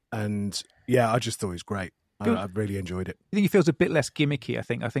 And yeah, I just thought it was great. I really enjoyed it. I think it feels a bit less gimmicky.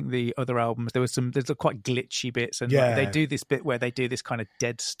 I think the other albums, there's quite glitchy bits, and like, they do this bit where they do this kind of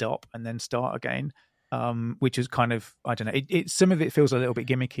dead stop and then start again, which is kind of, I don't know. It some of it feels a little bit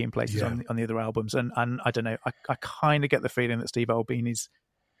gimmicky in places on the other albums, and I don't know. I kind of get the feeling that Steve Albini's.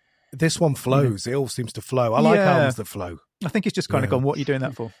 This one flows. It all seems to flow. I like albums that flow. I think it's just kind of gone. What are you doing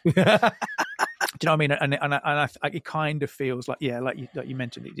that for? Do you know what I mean? And it kind of feels like, like you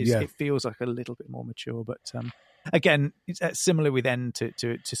mentioned, it feels like a little bit more mature. But again, it's similar with N to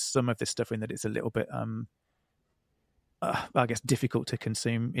some of this stuff in that it's a little bit, I guess, difficult to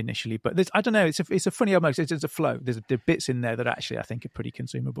consume initially. But I don't know. It's a funny album. There's a flow. There's bits in there that actually I think are pretty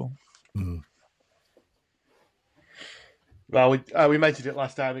consumable. Mm. Well, we mentioned it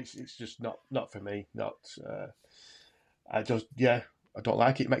last time. It's just not for me. Not. I don't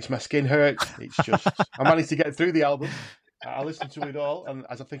like it. It makes my skin hurt. It's just, I managed to get through the album. I listened to it all, and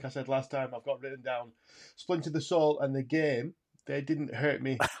as I think I said last time, I've got written down Splinter the Soul and The Game. They didn't hurt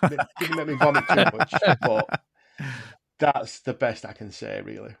me. They didn't make me vomit too much, but that's the best I can say,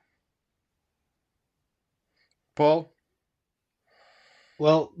 really. Paul?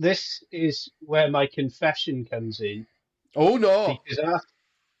 Well, this is where my confession comes in. Oh, no.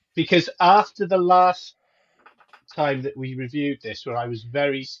 Because after the last time that we reviewed this, where I was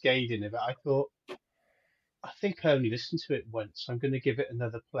very scathing of it, I thought, I think I only listened to it once. I'm going to give it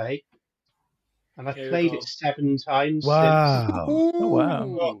another play, and I've played it 7 times since.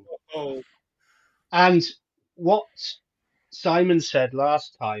 Oh, wow! And what Simon said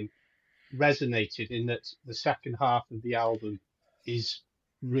last time resonated in that the second half of the album is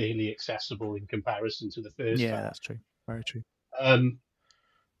really accessible in comparison to the first half. Yeah, that's true. Very true.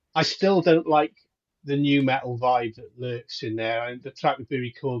 I still don't like the new metal vibe that lurks in there, and the track with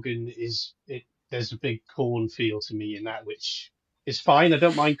Billy Corgan there's a big Korn feel to me in that, which is fine. I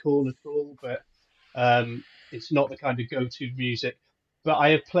don't mind Korn at all, but it's not the kind of go-to music. But I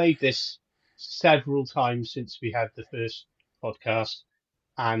have played this several times since we had the first podcast,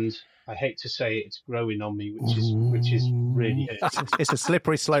 and I hate to say it, it's growing on me, which is really hurting. It's a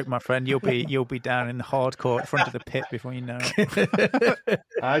slippery slope, my friend. You'll be down in the hardcore at front of the pit before you know it.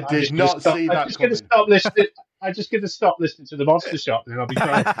 I did not see that. I'm just going to stop listening to the Monster Shop, then I'll be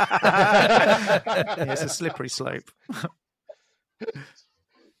fine. It's a slippery slope.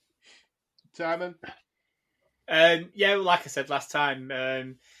 Simon? Like I said last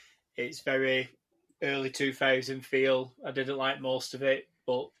time, it's very early 2000 feel. I didn't like most of it,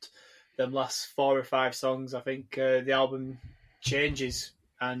 but them last 4 or 5 songs, I think the album changes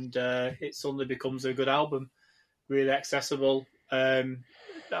and it suddenly becomes a good album. Really accessible. Like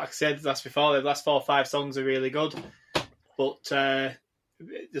I said last 4 or 5 songs are really good, but the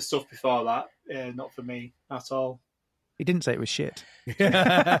stuff before that, not for me at all. He didn't say it was shit.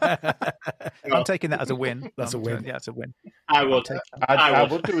 I'm taking that as a win. That's a win. Yeah, it's a win. I would. I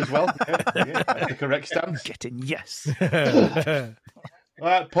would do as well. Yeah, that's the correct stance. Getting yes. All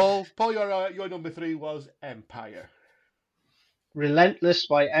right, Paul. Paul, your number 3 was Empire. Relentless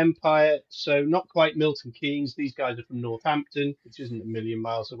by Empire. So not quite Milton Keynes. These guys are from Northampton, which isn't a million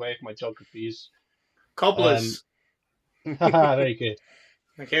miles away if my geography is. Cobblers. Very good.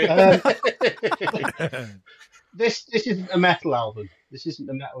 Okay. This isn't a metal album. This isn't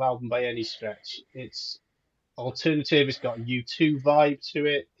a metal album by any stretch. It's alternative. It's got a U2 vibe to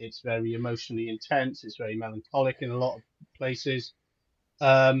it. It's very emotionally intense. It's very melancholic in a lot of places.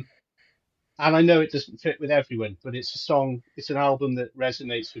 And I know it doesn't fit with everyone, but it's an album that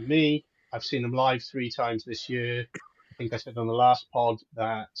resonates with me. I've seen them live 3 times this year. I think I said on the last pod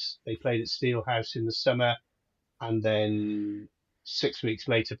that they played at Steelhouse in the summer, and then 6 weeks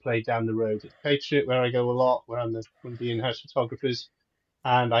later played down the road at Patriot, where I go a lot, where I'm one of the in-house photographers.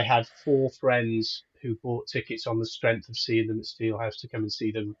 And I had 4 friends who bought tickets on the strength of seeing them at Steelhouse to come and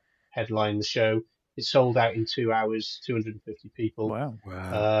see them headline the show. It sold out in 2 hours, 250 people. Wow.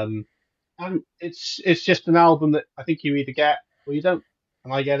 And it's just an album that I think you either get or you don't.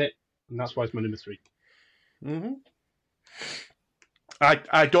 And I get it. And that's why it's my number 3. Mm-hmm.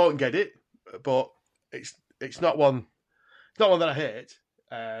 I don't get it, but it's not one that I hate.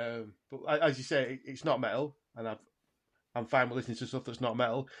 But as you say, it's not metal, and I'm fine with listening to stuff that's not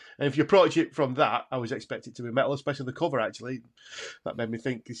metal. And if you approach it from that, I was expecting it to be metal, especially the cover. Actually, that made me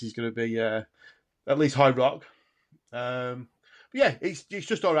think this is going to be at least hard rock. But yeah, it's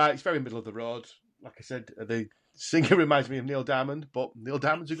just all right. It's very middle of the road. Like I said, the singer reminds me of Neil Diamond, but Neil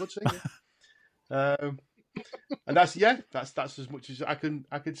Diamond's a good singer. And that's as much as I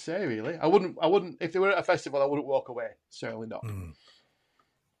could say really. I wouldn't if they were at a festival, I wouldn't walk away. Certainly not.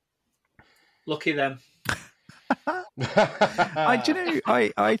 Lucky them.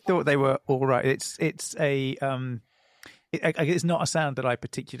 I thought they were all right. It's not a sound that I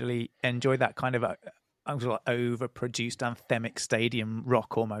particularly enjoy. That kind of overproduced anthemic stadium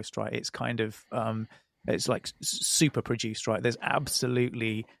rock almost, right? It's kind of it's like super produced, right? There's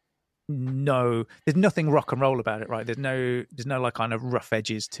absolutely there's nothing rock and roll about it, right? There's no like kind of rough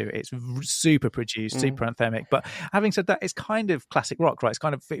edges to it. It's super produced, super anthemic. But having said that, it's kind of classic rock, right?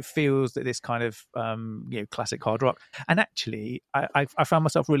 It feels that this kind of classic hard rock. And actually, I found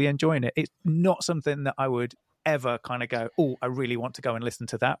myself really enjoying it. It's not something that I would ever kind of go, oh, I really want to go and listen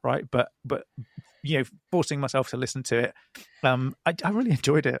to that, right? But forcing myself to listen to it, I really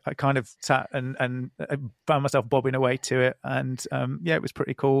enjoyed it. I kind of sat and found myself bobbing away to it, and it was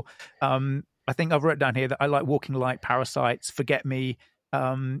pretty cool. I think I've wrote down here that I like Walking Light, Parasites, Forget Me,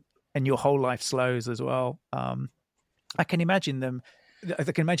 and Your Whole Life Slows as well. I can imagine them. I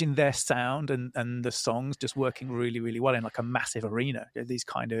can imagine their sound and the songs just working really, really well in like a massive arena. They're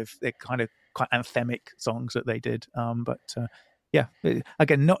kind of quite anthemic songs that they did. Yeah,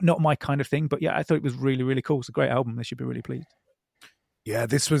 again, not my kind of thing, but yeah, I thought it was really, really cool. It's a great album. They should be really pleased. Yeah,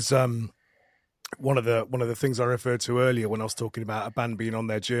 this was one of the things I referred to earlier when I was talking about a band being on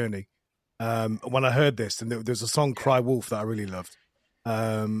their journey. When I heard this, and there's a song "Cry Wolf" that I really loved,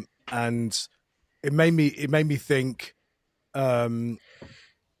 and it made me think.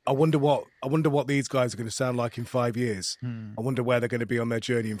 I wonder what these guys are going to sound like in 5 years. I wonder where they're going to be on their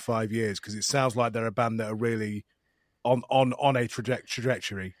journey in 5 years, because it sounds like they're a band that are really on a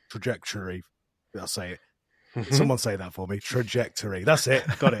trajectory. I'll say it. Someone say that for me. Trajectory. That's it.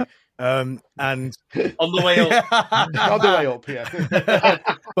 Got it. And on the way up. On the way up, yeah.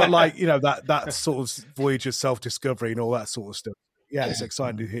 But like, that sort of voyage of self-discovery and all that sort of stuff. Yeah, it's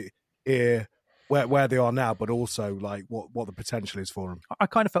exciting to hear where they are now, but also like what the potential is for them. I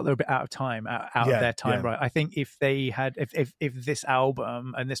kind of felt they were a bit out of time, out of their time, right? I think if they had, if this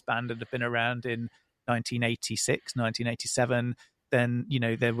album and this band had been around in 1986, 1987, then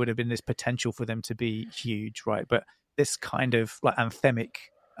there would have been this potential for them to be huge, right? But this kind of like anthemic,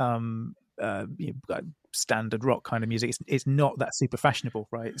 standard rock kind of music, it's not that super fashionable,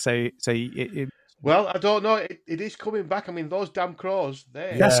 right? So well, I don't know. It is coming back. I mean, those damn crows.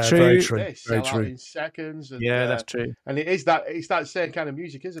 That's true. Very true. They sell out in seconds. And, that's true. And it's that same kind of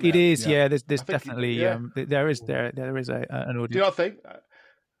music, isn't it? It is. Yeah. There's definitely there is an audience. Do you not think?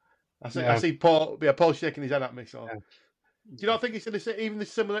 I see Paul shaking his head at me. So, do you not think it's even the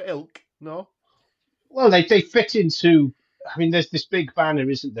similar ilk? No. Well, they fit into. I mean, there's this big banner,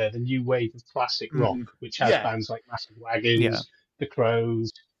 isn't there? The new wave of classic rock, which has bands like Massive Wagons, The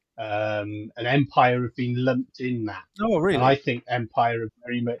Crows, and Empire have been lumped in that. Oh, really? And I think Empire are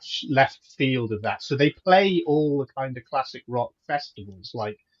very much left field of that. So they play all the kind of classic rock festivals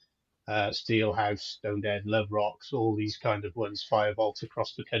like Steelhouse, Stone Dead, Love Rocks, all these kind of ones, Firebolt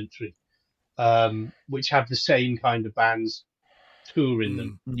across the country, which have the same kind of bands touring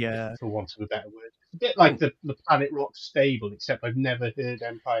them, for want of a better word. It's a bit like the Planet Rock stable, except I've never heard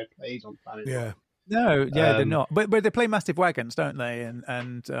Empire played on Planet Rock. No, they're not. But they play Massive Wagons, don't they?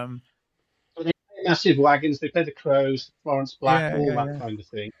 And they play Massive Wagons, they play the Crows, Florence Black, all that kind of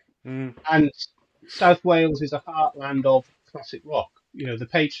thing. And South Wales is a heartland of classic rock. The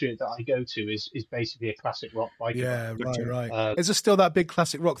Patriot that I go to is basically a classic rock biker. Yeah, right. Is there still that big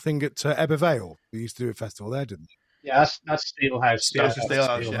classic rock thing at Ebervale? They used to do a festival there, didn't they? Yeah, that's Steelhouse.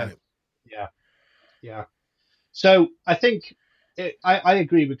 Steelhouse, yeah. So I think I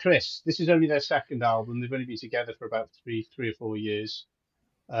agree with Chris. This is only their second album. They've only been together for about three or 4 years.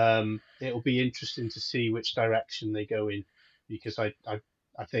 It'll be interesting to see which direction they go in, because I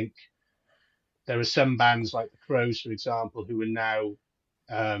think there are some bands like the Crows, for example, who are now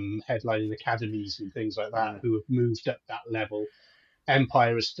headlining academies and things like that, who have moved up that level.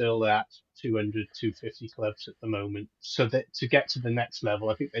 Empire is still at 200, 250 clubs at the moment. So that to get to the next level,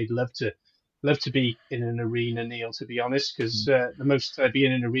 I think they'd love to be in an arena, Neil, to be honest, because the most they'd be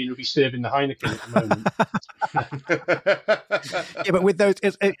in an arena would be serving the Heineken at the moment. But with those,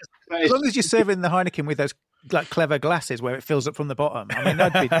 as long as you're serving the Heineken with those like clever glasses where it fills up from the bottom, I mean,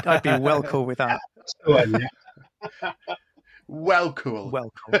 I'd be well cool with that. Well cool.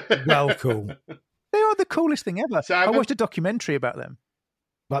 Well cool. They are the coolest thing ever. I watched a documentary about them.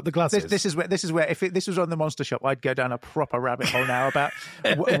 Like the glasses. This is where if this was on the Monster Shop, I'd go down a proper rabbit hole now about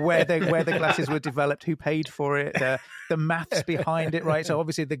where the glasses were developed, who paid for it, the maths behind it, right? So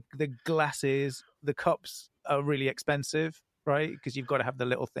obviously the glasses, the cups are really expensive, right? Because you've got to have the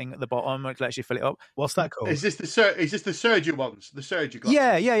little thing at the bottom which lets you fill it up. What's that called? Is this the Sergio ones? The Sergio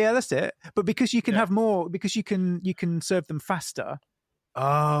glasses? Yeah, that's it. But because you can have more, because you can serve them faster.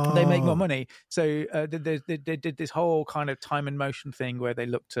 Oh, they make more money. So they did this whole kind of time and motion thing where they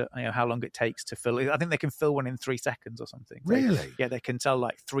looked at how long it takes to fill it. I think they can fill one in 3 seconds or something. Really? Yeah, they can sell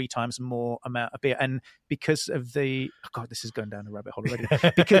like 3 times more amount of beer. And because of this is going down a rabbit hole already.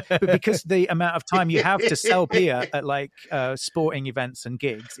 because the amount of time you have to sell beer at like sporting events and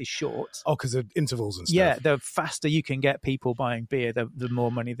gigs is short. Oh, because of intervals and stuff. Yeah, the faster you can get people buying beer, the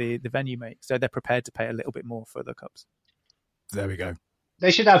more money the venue makes. So they're prepared to pay a little bit more for the cups. There we go. They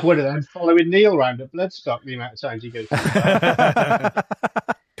should have one of them following Neil round at Bloodstock the amount of times he goes.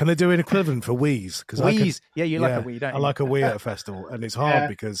 Can they do an equivalent for Wheeze? Wheeze, you like a Wee, don't you? I like a Wee at a festival, and it's hard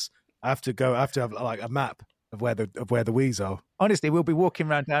because I have to have like a map of where the Wheeze are. Honestly, we'll be walking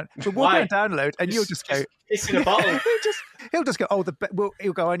around download, and you'll just go. It's in a bottle. He'll just go.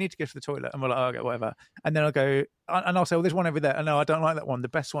 He'll go. I need to go to the toilet, and we're like, okay, whatever. And then I'll go, and I'll say, "Well, there's one over there." And no, I don't like that one. The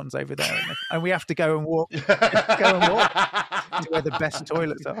best one's over there, and we have to go and walk to where the best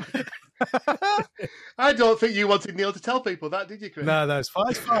toilets are. I don't think you wanted Neil to tell people that, did you, Chris? No, it's fine.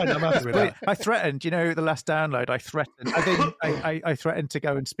 It's fine. I'm happy with that. I threatened. The last download, I threatened. I threatened to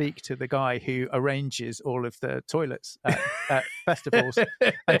go and speak to the guy who arranges all of the toilets at festivals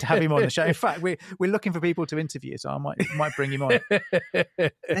and to have him on the show. In fact, we're looking for people to interview, so I might bring him on.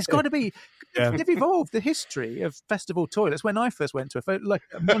 There's got to be. Yeah. They've evolved the history of festival toilets. When I first went to like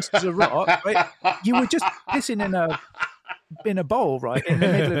Monsters of Rock, right, you were just pissing in a bowl, right, in the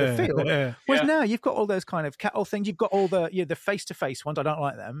middle of the field. Whereas now you've got all those kind of kettle things. You've got all the face-to-face ones. I don't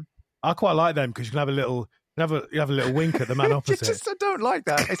like them. I quite like them because you can have a little. You have a little wink at the man opposite. I don't like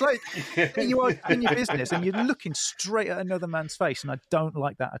that. It's like you are in your business and you're looking straight at another man's face, and I don't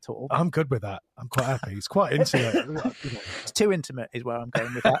like that at all. I'm good with that. I'm quite happy. It's quite intimate. It's too intimate, is where I'm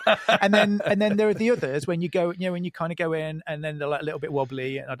going with that. And then there are the others when you go, when you kind of go in, and then they're like a little bit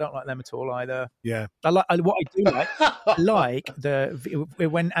wobbly, and I don't like them at all either. Yeah, what I do like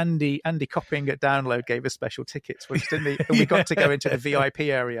when Andy Copping at Download gave us special tickets, didn't he? And we got to go into the VIP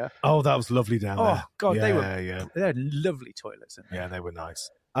area. Oh, that was lovely down there. Oh God, yeah. They had lovely toilets in there. Yeah, they were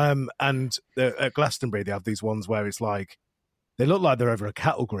nice. And at Glastonbury, they have these ones where it's like they look like they're over a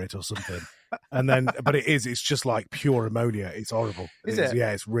cattle grid or something. And then, but it's just like pure ammonia. It's horrible. Is it?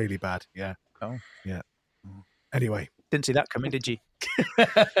 Yeah, it's really bad. Yeah. Oh, yeah. Anyway, didn't see that coming, did you?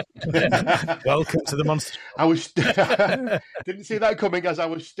 Welcome to the monster. I was didn't see that coming as I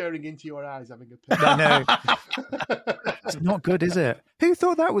was staring into your eyes, having a piss. I know. It's not good, is it? Who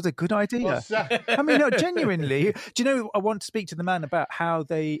thought that was a good idea? I mean, no, genuinely. Do you know? I want to speak to the man about how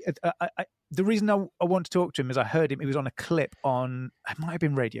they. The reason I want to talk to him is I heard him. He was on a clip on. It might have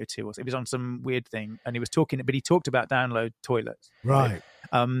been Radio 2 or it was on some weird thing, and he was talking. But he talked about Download toilets, right?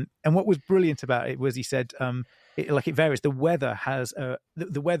 And what was brilliant about it was he said. It varies. The weather has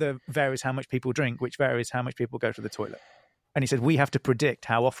the weather varies how much people drink, which varies how much people go to the toilet. And he said we have to predict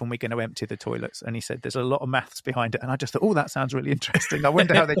how often we're going to empty the toilets. And he said there's a lot of maths behind it. And I just thought, that sounds really interesting. I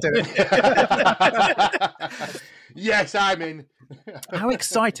wonder how they do it. Yes, I'm in. How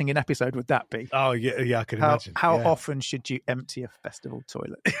exciting an episode would that be? Oh yeah, I can imagine. How often should you empty a festival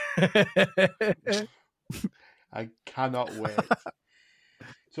toilet? I cannot wait.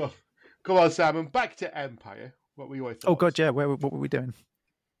 So, come on, Simon. Back to Empire. What were your thoughts? Oh God, yeah. What were we doing?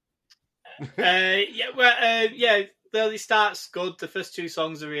 The start's good. The first 2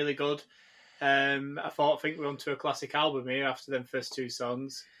 songs are really good. I think we're onto a classic album here after them first 2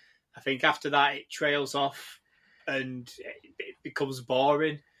 songs. I think after that it trails off and it becomes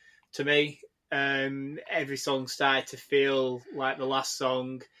boring to me. Every song started to feel like the last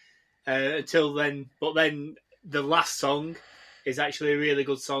song until then. But then the last song is actually a really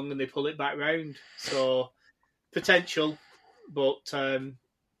good song and they pull it back round. So potential, but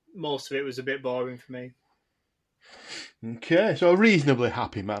most of it was a bit boring for me. Okay, so a reasonably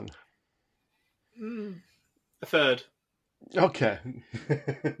happy man. A third. Okay.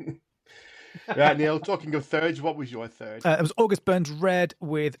 Right, Neil, talking of thirds, what was your third? It was August Burns Red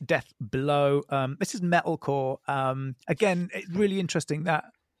with Death Below. This is metalcore. Again, it's really interesting that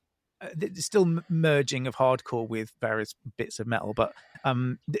it's still merging of hardcore with various bits of metal, but I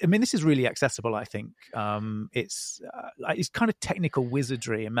mean, this is really accessible. I think it's kind of technical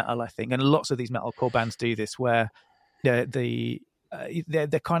wizardry in metal. I think, and lots of these metalcore bands do this, where they're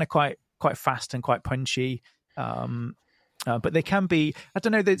kind of quite fast and quite punchy. But they can be, I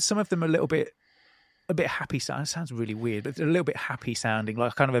don't know, some of them are a bit happy sound. It sounds really weird, but they're a little bit happy sounding,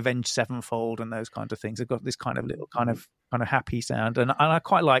 like kind of Avenged Sevenfold and those kind of things. They've got this kind of little kind of happy sound, and I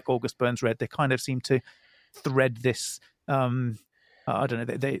quite like August Burns Red. They kind of seem to thread this. I don't know.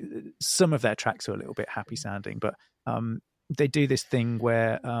 They some of their tracks are a little bit happy sounding, but they do this thing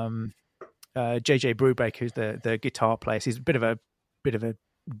where JJ Brubaker, who's the guitar player, he's a bit of a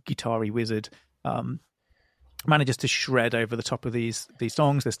guitar-y wizard. Manages to shred over the top of these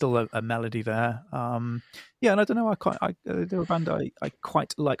songs. There's still a melody there. And I don't know. They're a band I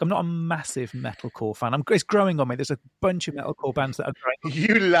quite like. I'm not a massive metalcore fan. It's growing on me. There's a bunch of metalcore bands that are growing.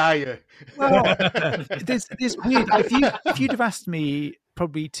 You liar! Well, there's weird. If you'd have asked me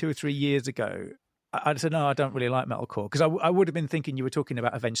probably 2 or 3 years ago, I'd said no, I don't really like metalcore, because I would have been thinking you were talking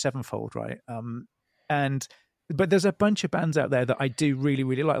about Avenged Sevenfold, right? But there's a bunch of bands out there that I do really,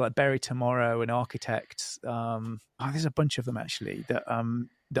 really like Bury Tomorrow and Architects. There's a bunch of them actually that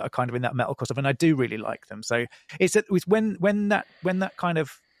are kind of in that metalcore stuff, and I do really like them. So it's when that kind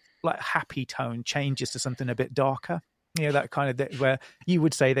of like happy tone changes to something a bit darker, that kind of where you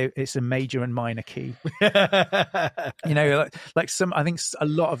would say it's a major and minor key. like some, I think a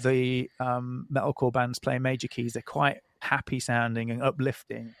lot of the metalcore bands playing major keys, they're quite happy sounding and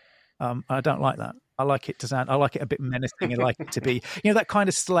uplifting. I don't like that. I like it a bit menacing. I like it to be, that kind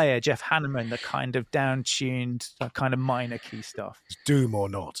of Slayer, Jeff Hanneman, the kind of down-tuned, kind of minor key stuff. Doom or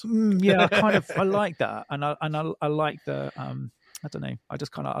not. Yeah, I like that. And I like the, I don't know, I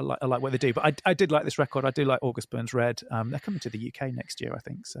just kind of, I like what they do. But I did like this record. I do like August Burns Red. They're coming to the UK next year, I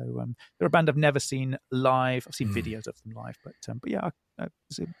think. So they're a band I've never seen live. I've seen videos of them live. But yeah,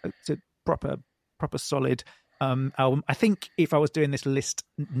 it's a proper solid album. I think if I was doing this list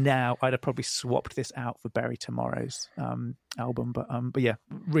now, I'd have probably swapped this out for Bury Tomorrow's album. But yeah,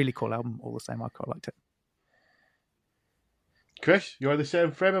 really cool album all the same. I quite liked it. Chris, you're the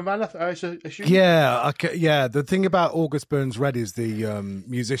same frame of mind, I assume? Yeah, yeah. The thing about August Burns Red is the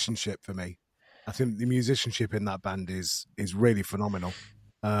musicianship for me. I think the musicianship in that band is really phenomenal.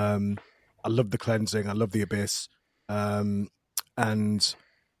 I love The Cleansing. I love The Abyss. And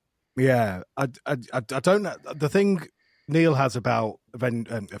yeah, I don't know. The thing Neil has about Avenged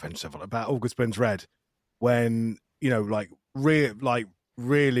Sevenfold, about August Burns Red, when,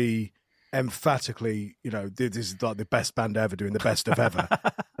 really emphatically, this is like the best band ever doing the best of ever,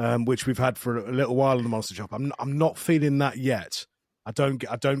 which we've had for a little while in the Monster Shop. I'm not feeling that yet. I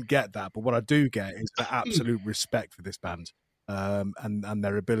don't get that, but what I do get is the absolute respect for this band, and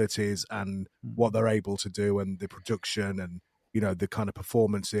their abilities and what they're able to do, and the production, and the kind of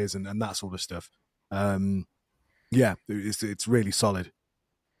performances and that sort of stuff. Yeah, it's really solid.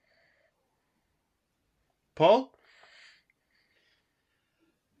 Paul?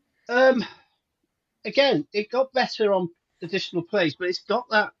 Again, it got better on additional plays, but it's got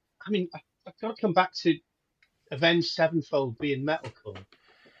that. I mean, I've got to come back to Avenged Sevenfold being metalcore.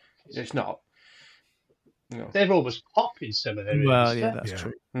 It's not. No. They're almost pop in some of their. Well, yeah, that's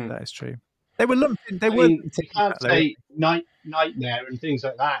true. That is true. They were lumped in. You can't say Nightmare and things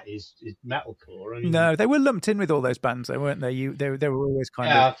like that is metalcore. No, they were lumped in with all those bands, though, weren't they? They were always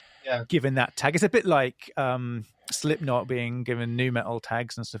kind of given that tag. It's a bit like Slipknot being given new metal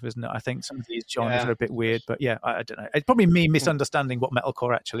tags and stuff, isn't it? I think some of these genres are a bit weird, but yeah, I don't know. It's probably me misunderstanding what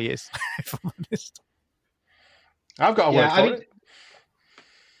metalcore actually is, if I'm honest. I've got a word for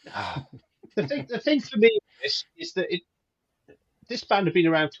it. The thing for me is that this band have been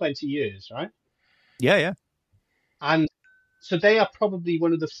around 20 years, right? Yeah. And so they are probably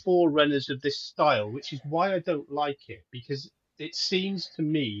one of the forerunners of this style, which is why I don't like it, because it seems to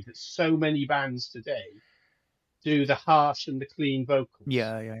me that so many bands today do the harsh and the clean vocals.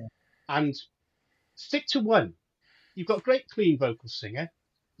 Yeah. And stick to one. You've got a great clean vocal singer,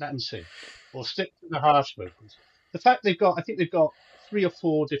 let them sing. Or stick to the harsh vocals. The fact I think they've got 3 or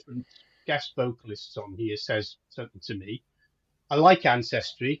 4 different guest vocalists on here says something to me. I like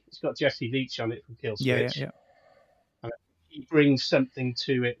Ancestry. It's got Jesse Leach on it from Killswitch. Yeah. And he brings something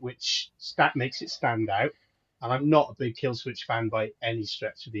to it which makes it stand out. And I'm not a big Killswitch fan by any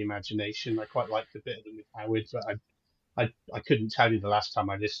stretch of the imagination. I quite liked a bit of them with Howard, but I couldn't tell you the last time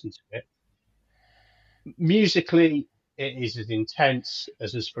I listened to it. Musically, it is as intense,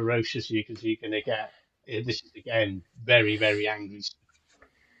 as ferocious as you're going to get. This is, again, very, very angry stuff.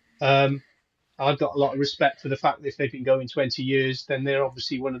 I've got a lot of respect for the fact that if they've been going 20 years, then they're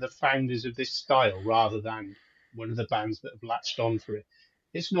obviously one of the founders of this style rather than one of the bands that have latched on for it.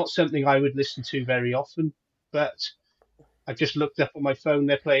 It's not something I would listen to very often, but I've just looked up on my phone.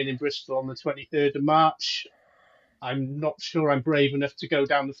 They're playing in Bristol on the 23rd of March. I'm not sure I'm brave enough to go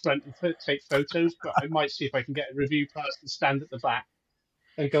down the front and take photos, but I might see if I can get a review pass and stand at the back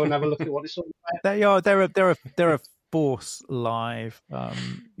and go and have a look at what it's all about. They're a force live.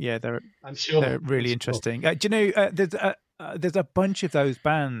 I'm sure They're really interesting. Do you know there's a bunch of those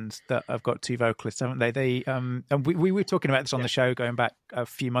bands that have got two vocalists, haven't they? They and we were talking about this on the show going back a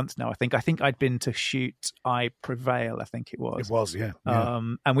few months now. I think I'd been to shoot I Prevail. I think it was. It was, yeah.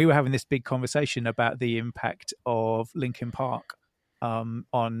 And we were having this big conversation about the impact of Linkin Park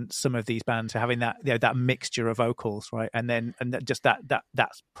on some of these bands, having that that mixture of vocals, right? And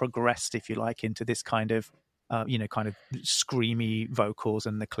that's progressed, if you like, into this kind of kind of screamy vocals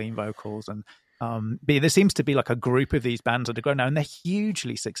and the clean vocals. And but there seems to be like a group of these bands that are grown now, and they're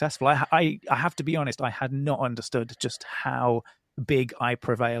hugely successful. I have to be honest, I had not understood just how big I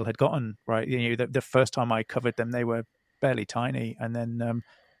Prevail had gotten. Right, the first time I covered them, they were barely tiny, and then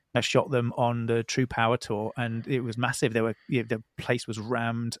I shot them on the True Power tour, and it was massive. They were the place was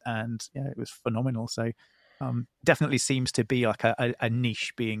rammed, and it was phenomenal. So definitely seems to be like a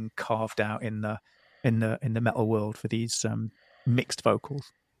niche being carved out in the metal world for these mixed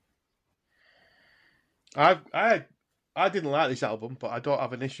vocals. I didn't like this album, but I don't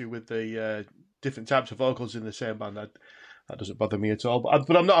have an issue with the different types of vocals in the same band. That doesn't bother me at all. But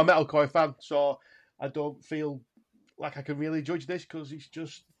I'm not a metalcore fan, so I don't feel like I can really judge this because it's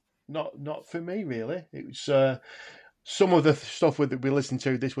just not for me, really. It was some of the stuff that we listened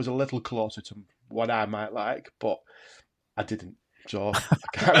to. This was a little closer to what I might like, but I didn't. So I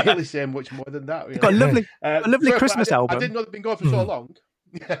can't really say much more than that. Really. Got a lovely Christmas album. I didn't know they'd been going for so long.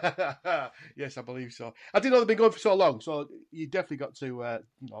 Yes, I believe so. I didn't know they'd been going for so long. So you definitely got to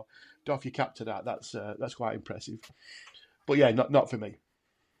doff your cap to that. That's quite impressive. But yeah, not for me.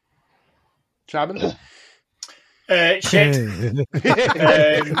 Simon. Shit.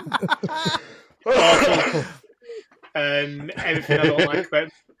 Awful. Everything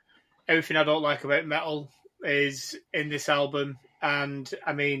I don't like about metal is in this album. And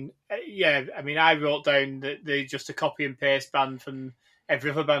I wrote down that they're just a copy and paste band from every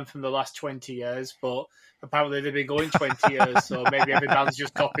other band from the last 20 years, but apparently they've been going 20 years, so maybe every band's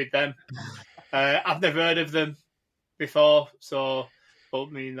just copied them. I've never heard of them before, but I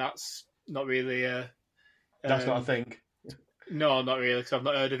mean, that's not really that's not a thing. No, not really, because I've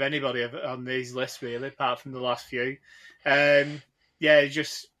not heard of anybody on these lists, really, apart from the last few.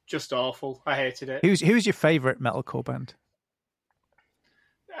 Just awful. I hated it. Who's your favourite metalcore band?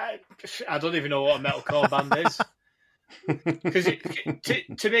 I don't even know what a metalcore band is. Because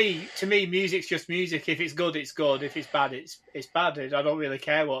to me, music's just music. If it's good, it's good. If it's bad, it's bad. I don't really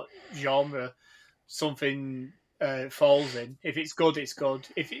care what genre something falls in. If it's good, it's good.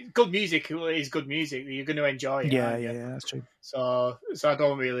 If it's good music, is good music. You're going to enjoy it. Yeah, that's true. So I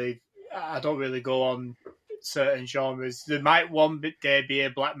don't really go on certain genres. There might one day be a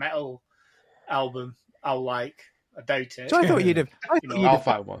black metal album I'll like. I doubt it. So I thought you'd have. I'll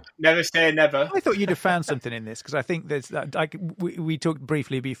find one. Never say never. I thought you'd have found something in this because I think there's like we talked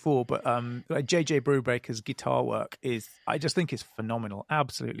briefly before, but JJ Brubaker's guitar work I just think is phenomenal,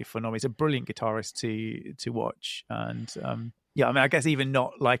 absolutely phenomenal. He's a brilliant guitarist to watch, and I guess even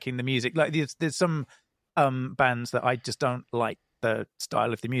not liking the music, like there's some bands that I just don't like the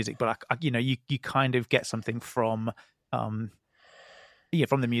style of the music, but you kind of get something from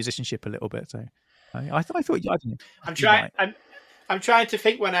the musicianship a little bit. So. I thought. I don't know. I'm trying to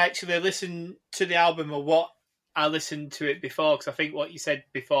think when I actually listened to the album or what I listened to it before, because I think what you said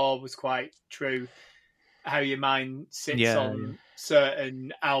before was quite true. How your mind sits on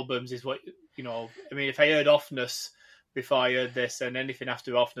certain albums is what I mean, if I heard Offness before I heard this, and anything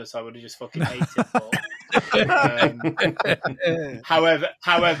after Offness, I would have just fucking hated. However,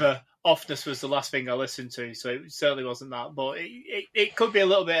 Offness was the last thing I listened to, so it certainly wasn't that. But it could be a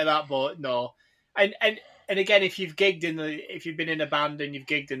little bit of that, but no. And again, if you've been in a band and you've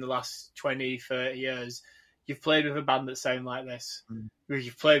gigged in the last 20, 30 years, you've played with a band that sound like this.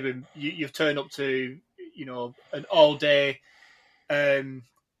 You've played with, you've turned up to, an all day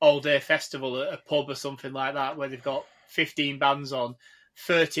festival at a pub or something like that, where they've got 15 bands on.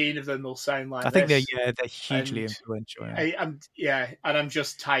 13 of them will sound like this. I think they're hugely influential. I'm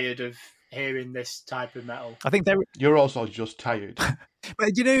just tired of hearing this type of metal. I think you're also just tired.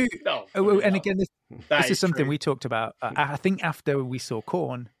 But and again, this is something we talked about. I think after we saw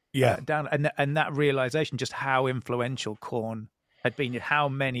Korn, down and that realization just how influential Korn had been, how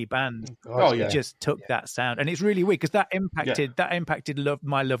many bands just took that sound, and it's really weird because that impacted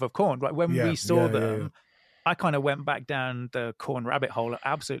my love of Korn. Right when we saw them, I kind of went back down the Corn rabbit hole. I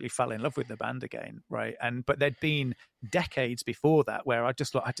absolutely fell in love with the band again, right? But there'd been decades before that where I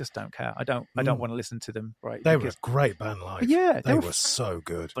just don't care. I don't want to listen to them, right? They were a great band live. Yeah, they were so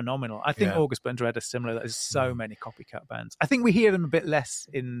good, phenomenal. I think August Burns Red are similar. There's so many copycat bands. I think we hear them a bit less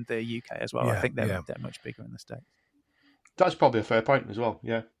in the UK as well. I think they're much bigger in the States. That's probably a fair point as well.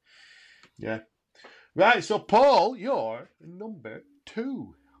 Yeah. Right, so Paul, you're number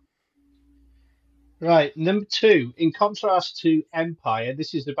 2. Right, number 2. In contrast to Empire,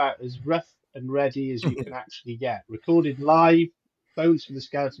 this is about as rough and ready as you can actually get. Recorded live, Bones from the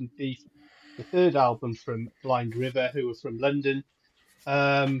Skeleton Thief, the third album from Blind River, who are from London.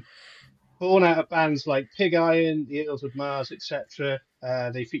 Born out of bands like Pig Iron, the Eels of Mars, etc.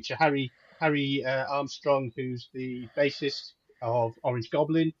 They feature Harry Armstrong, who's the bassist of Orange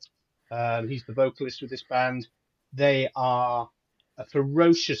Goblin. He's the vocalist with this band. They are a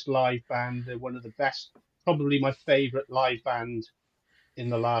ferocious live band. They're one of the best, probably my favourite live band in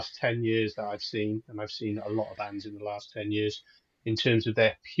the last 10 years that I've seen. And I've seen a lot of bands in the last 10 years in terms of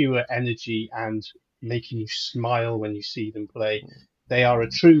their pure energy and making you smile when you see them play. They are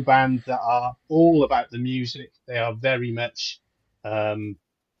a true band that are all about the music. They are very much heart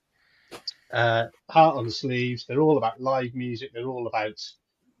on the sleeves. They're all about live music. They're all about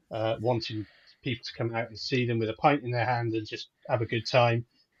wanting people to come out and see them with a pint in their hand and just have a good time.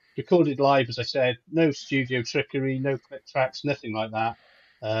 Recorded live, as I said, no studio trickery, no click tracks, nothing like that.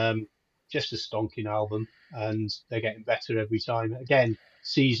 Just a stonking album, and they're getting better every time. Again,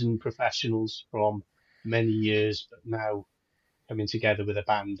 seasoned professionals from many years, but now coming together with a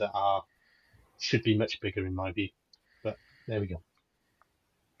band that should be much bigger in my view. But there we go.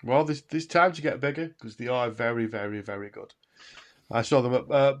 Well, there's time to get bigger because they are very, very, very good. I saw them at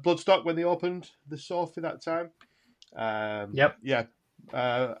Bloodstock when they opened the Sophie that time. Yep. Yeah.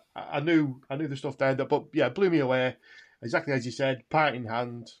 I knew the stuff there, but yeah, blew me away. Exactly as you said, pint in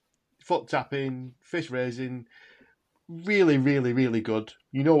hand, foot tapping, fist raising. Really, really, really good.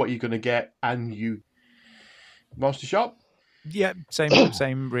 You know what you're going to get, and you Monster Shop. Yeah,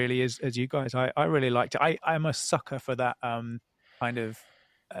 same really as you guys. I really liked it. I'm a sucker for that kind of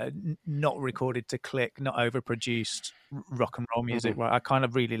not recorded to click, not overproduced rock and roll music. Right, I kind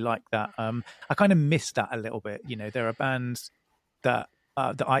of really like that. I kind of miss that a little bit. You know, there are bands that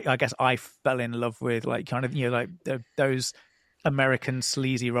I guess I fell in love with, like kind of like those American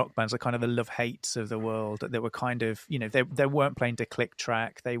sleazy rock bands, are kind of the love hates of the world. That were kind of they weren't playing to click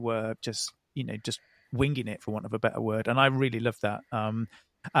track. They were just winging it, for want of a better word, and I really loved that. And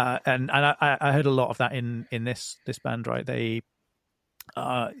I heard a lot of that in this band. Right, they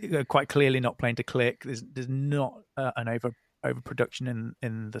quite clearly not playing to click. There's not an overproduction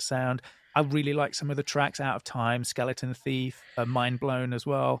in the sound. I really like some of the tracks. Out of Time, Skeleton Thief, Mind Blown as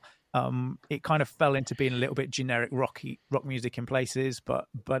well. It kind of fell into being a little bit generic rock music in places, but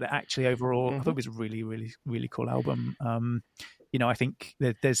actually overall, I thought it was a really, really, really cool album. I think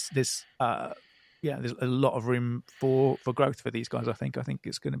that there's a lot of room for growth for these guys. I think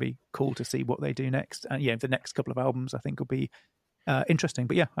it's going to be cool to see what they do next. And the next couple of albums I think will be interesting.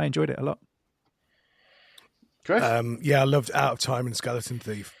 But yeah, I enjoyed it a lot. Chris? I loved Out of Time and Skeleton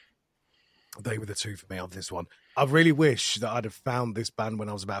Thief. They were the two for me on this one. I really wish that I'd have found this band when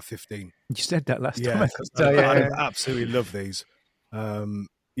I was about 15. You said that last time. I absolutely love these.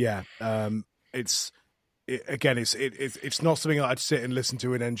 It's not something I'd sit and listen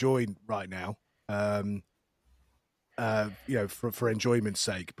to and enjoy right now. For enjoyment's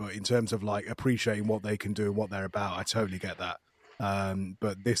sake, but in terms of like appreciating what they can do and what they're about, I totally get that.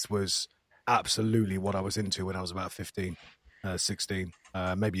 But this was absolutely what I was into when I was about 15, 16,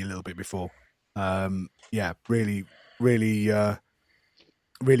 maybe a little bit before. Really, really,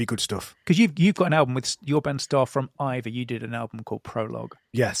 really good stuff. Because you've got an album with your band Star from Ivor. You did an album called Prologue.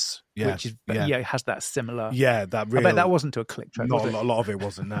 Yes, yeah, which is it has that similar. Yeah, that. Real, I bet that wasn't to a click track. Not a lot of it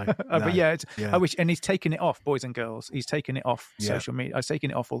wasn't. No, but I wish, and he's taken it off, boys and girls. He's taken it off social media. I've taken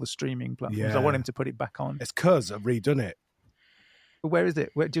it off all the streaming platforms. Yeah. I want him to put it back on. It's because I've redone it. But where is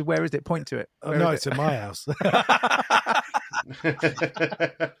it? Where is it? Point to it. It's in my house.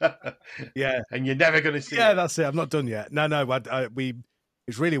 Yeah, and you're never going to see. Yeah, that's it. I'm not done yet. No.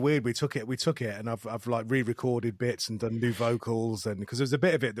 It's really weird. We took it, and I've like re-recorded bits and done new vocals, and because there was a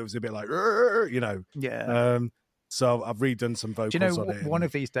bit of it that was a bit like, Yeah. So I've redone some vocals. Do you know, on it. One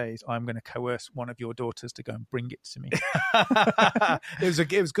of these days, I'm going to coerce one of your daughters to go and bring it to me.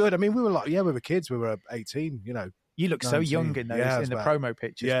 It was good. I mean, we were kids. We were 18. You look 19. So young in those the promo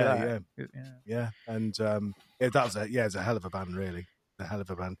pictures. Yeah. And it's a hell of a band, really. a hell of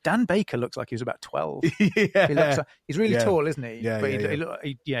a band. Dan Baker looks like he was about 12. Yeah. He's really tall, isn't he? Yeah, but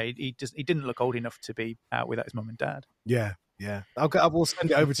yeah, he didn't look old enough to be out without his mum and dad. Yeah. I will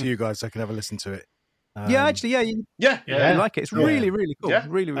send it over to you guys so I can have a listen to it. Yeah, actually, Yeah. I like it. It's really, really cool. Yeah.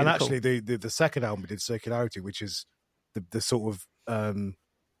 Really, really And cool. actually, the second album we did, Circularity, which is the sort of,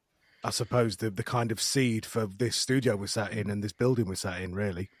 I suppose, the kind of seed for this studio we sat in and this building we sat in,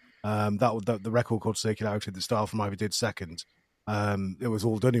 really. The record called Circularity that Star from Ivy did second, it was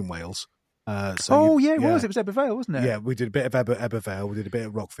all done in Wales. It was. It was Ebbw Vale, wasn't it? Yeah, we did a bit of Ebbw Vale, we did a bit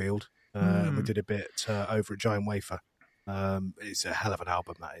at Rockfield, we did a bit over at Giant Wafer. It's a hell of an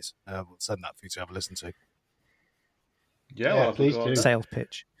album, that is. We'll send that for you to have a listen to. Yeah, please do. Sales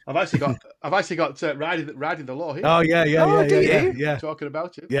pitch. I've actually got riding the law here. Oh yeah. Talking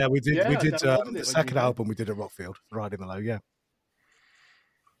about it. Yeah, we did. Yeah, we did the second album we did at Rockfield, Riding the Low. Yeah.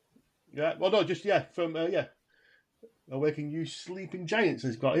 Yeah. Well, no, just from Awakening You Sleeping Giants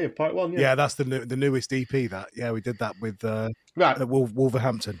has got here part 1. Yeah, that's the newest EP. That we did that with Right. at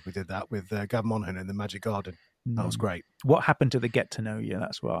Wolverhampton. We did that with Gav Monaghan in the Magic Garden. That was great. What happened to the Get to Know You?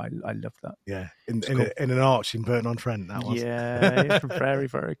 That's why I love that. Yeah, in an arch in Burton on Trent. That was very,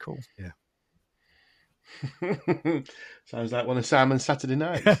 very cool. Yeah. Sounds like one of Simon's Saturday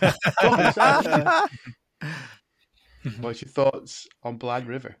nights. Go on, Simon. What's your thoughts on Blind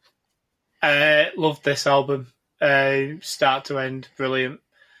River? Loved this album, start to end, brilliant.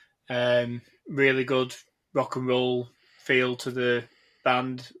 Really good rock and roll feel to the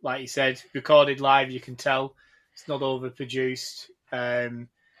band. Like you said, recorded live, you can tell it's not overproduced. And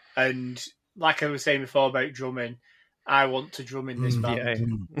like I was saying before about drumming, I want to drum in this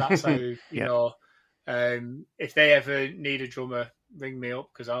band. That's how, you know, if they ever need a drummer, ring me up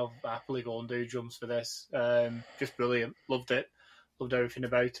because I'll happily go and do drums for this. Just brilliant. Loved it. Loved everything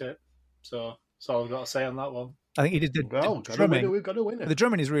about it. So that's all I've got to say on that one. I think he did the drumming. We've got to win it. The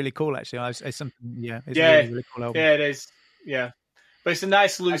drumming is really cool, actually. It's something, it's really, really cool album. Yeah, it is. Yeah. But it's a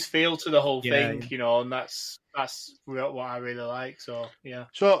nice loose feel to the whole thing, you know, and that's what I really like. So, yeah.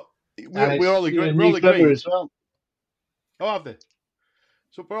 So we all agree. We all agree as well. Oh, have they?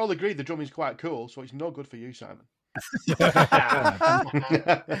 So we're all agreed the drumming's quite cool, so it's no good for you, Simon.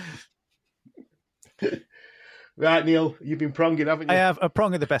 Right, Neil, you've been pronging, haven't you? I have. A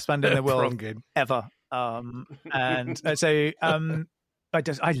Prong are the best band in the world Pronging. ever. I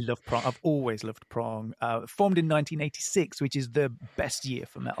love Prong. I've always loved Prong. Formed in 1986, which is the best year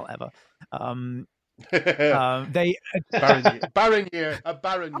for metal ever. They barren year.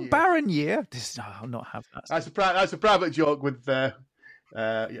 Barren year. I'll not have that. That's a private joke with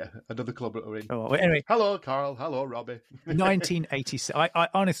another club that we're in. Oh, anyway, hello, Carl. Hello, Robbie. 1986. I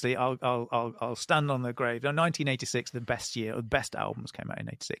honestly, I'll stand on the grave. 1986, the best year. The best albums came out in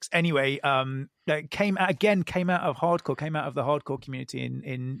 '86. Anyway, came out of hardcore. Came out of the hardcore community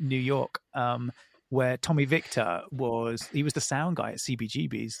in New York. Where Tommy Victor was the sound guy at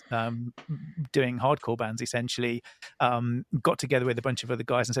CBGB's, doing hardcore bands essentially. Got together with a bunch of other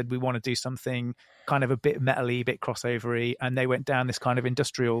guys and said, we want to do something kind of a bit metal-y, a bit crossover-y, and they went down this kind of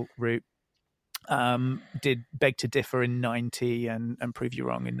industrial route. Did Beg to Differ in 90 and Prove You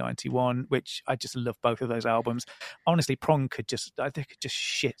Wrong in 91, which I just love both of those albums. Honestly, Prong could just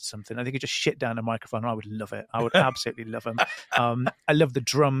shit something. I think could just shit down a microphone. I would love it. I would absolutely love them. I love the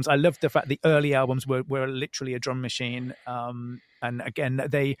drums. I love the fact the early albums were literally a drum machine. And again,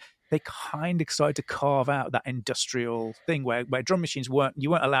 they kind of started to carve out that industrial thing where drum machines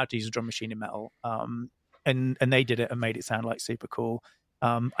you weren't allowed to use a drum machine in metal. And they did it and made it sound like super cool.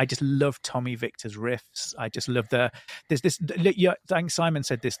 I just love Tommy Victor's riffs. I just love I think Simon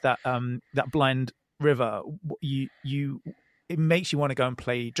said this, that Blind River, it makes you want to go and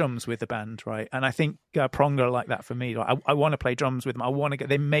play drums with the band, right? And I think Prong are like that for me. Like, I want to play drums with them.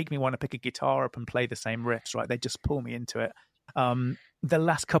 They make me want to pick a guitar up and play the same riffs, right? They just pull me into it. The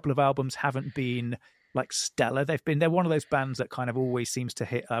last couple of albums haven't been like stellar. They're one of those bands that kind of always seems to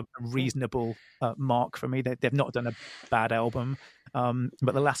hit a reasonable mark for me. They've not done a bad album,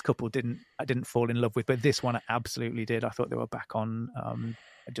 but the last couple I didn't fall in love with. But this one I absolutely did. I thought they were back on,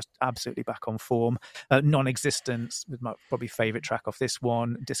 just absolutely back on form. Non-Existence was my probably favorite track off this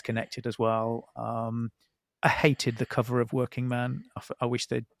one. Disconnected as well. I hated the cover of Working Man. I wish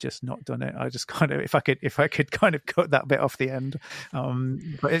they'd just not done it. I just kind of, if I could kind of cut that bit off the end.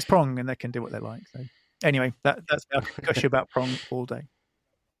 But it's Prong and they can do what they like. So anyway, that's I could gush about Prong all day.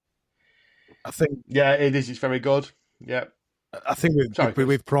 I think, yeah, it is. It's very good. Yeah, I think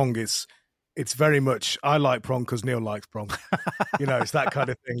with Prong, it's very much. I like Prong because Neil likes Prong. It's that kind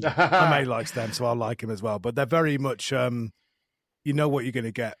of thing. My mate likes them, so I like him as well. But they're very much. You know what you're going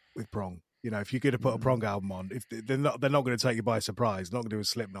to get with Prong. You know, if you're going to put a prong album on, if they're not going to take you by surprise. Not going to do a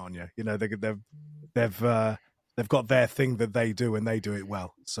Slipknot on you. You know, they've got their thing that they do, and they do it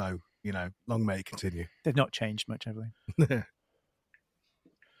well. So, you know, long may it continue. They've not changed much, have they?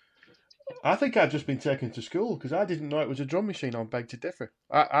 I think I've just been taken to school because I didn't know it was a drum machine on Beg to Differ.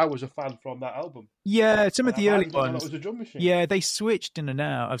 I was a fan from that album. Yeah, some of the I early didn't know ones. it was a drum machine. Yeah, they switched in and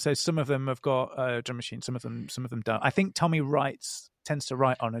out. So some of them have got a drum machine, some of them don't. I think Tommy tends to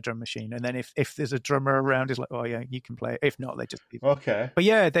write on a drum machine, and then if there's a drummer around, he's like, oh yeah, you can play it. If not, they just okay. But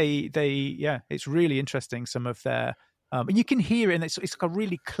yeah, it's really interesting. Some of their and you can hear it, and it's like a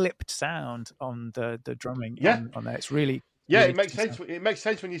really clipped sound on the drumming. Yeah. on there. It's really it makes sense. It makes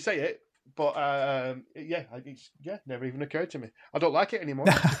sense when you say it. But never even occurred to me. I don't like it anymore.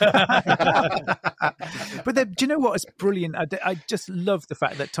 But do you know what is brilliant? I just love the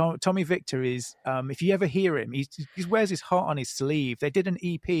fact that Tommy Victor is. If you ever hear him, he wears his heart on his sleeve. They did an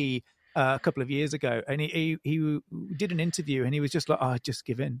EP a couple of years ago, and he did an interview, and he was just like, "Oh, just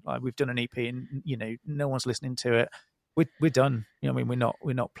give in. Like, we've done an EP, and you know, no one's listening to it. We're done. You know, I mean,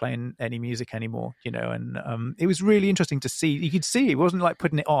 we're not playing any music anymore. You know." And it was really interesting to see. You could see he wasn't like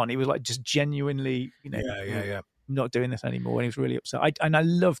putting it on. He was like just genuinely, you know, not doing this anymore. And he was really upset. I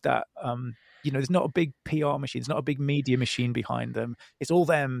love that. You know, there's not a big PR machine. There's not a big media machine behind them. It's all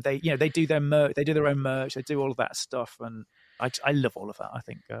them. They do their merch. They do their own merch. They do all of that stuff. And I love all of that. I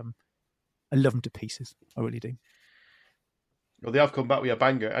think I love them to pieces. I really do. Well, they have come back with a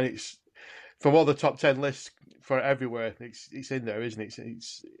banger, and it's from all the top 10 lists for everywhere. It's in there, isn't it?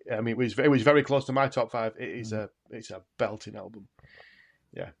 It's I mean, it was very close to my top 5. It's a belting album.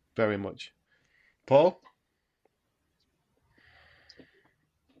 Yeah, very much. Paul?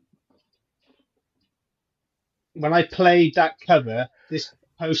 When I played that cover, this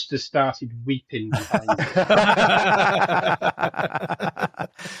poster started weeping behind me.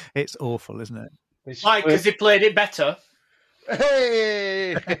 It's awful, isn't it? Why? Because he played it better.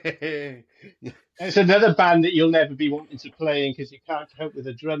 Hey! It's another band that you'll never be wanting to play in because you can't cope with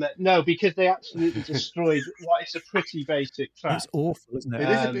a drummer. No, because they absolutely destroyed what is a pretty basic track. It's awful, isn't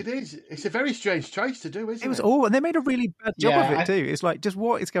it? It is. It's a very strange choice to do, isn't it? It was awful, and they made a really bad job of it too. It's like, just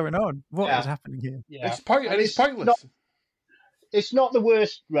what is going on? What is happening here? Yeah. It's pointless. It's not the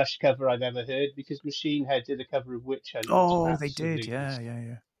worst Rush cover I've ever heard because Machine Head did a cover of Witch Hunt. Oh, they did, yeah.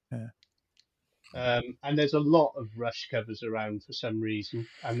 And there's a lot of Rush covers around for some reason,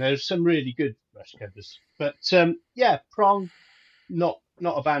 and there's some really good Rush covers. But Prong, not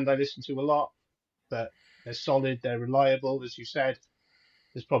a band I listen to a lot, but they're solid, they're reliable, as you said.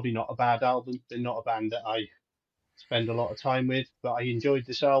 There's probably not a bad album. They're not a band that I spend a lot of time with, but I enjoyed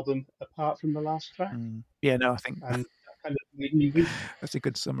this album apart from the last track. Yeah, no, I think and kind of made me weep. That's a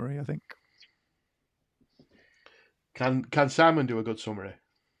good summary, I think. Can Simon do a good summary?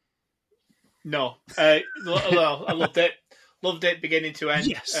 No, I loved it. Loved it beginning to end.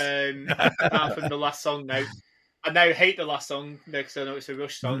 Yes. Apart from the last song now. I now hate the last song because I know it's a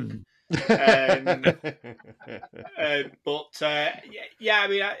Rush song. But I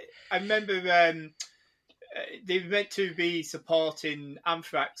mean, I remember they were meant to be supporting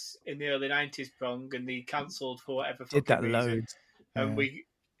Anthrax in the early 90s, Prong, and they cancelled for whatever fucking Did that reason. loads. And we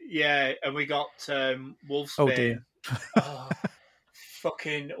got Wolfsbane. Oh dear.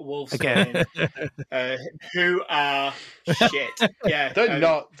 Fucking Wolfsbane, who are shit. Yeah, they're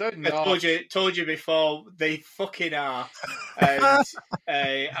not. I told you before, they fucking are. And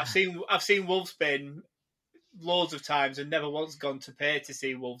I've seen Wolfsbane loads of times and never once gone to pay to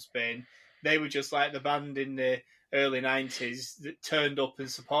see Wolfsbane. They were just like the band in the early 90s that turned up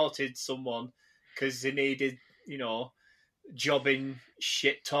and supported someone because they needed, jobbing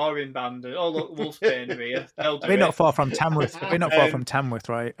shit touring band. Oh look, Wolfsbane are here. We're not far from Tamworth. We're not far from Tamworth,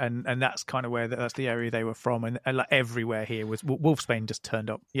 right? And that's kind of where that's the area they were from. And like everywhere here was Wolfsbane just turned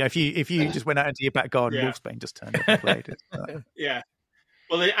up. Yeah, if you just went out into your back garden, Wolfsbane just turned up and played it. Yeah.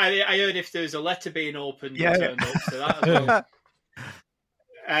 Well, I heard if there was a letter being opened, it turned up. So that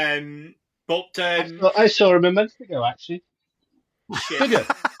as well. I saw him a month ago, actually. Shit. Did you?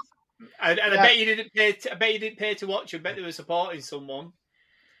 And I bet you didn't pay. I bet you didn't pay to watch. I bet they were supporting someone.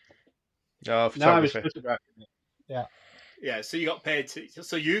 Oh, no, I was photographing it. Yeah. Yeah. So you got paid to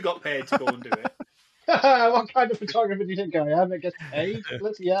go and do it. What kind of photographer do you think I am that gets paid?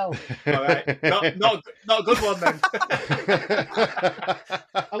 Bloody hell! All right, not a good one then.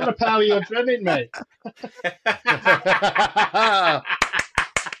 I'm gonna power your drumming, mate.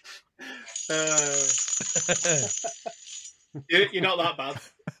 You're not that bad.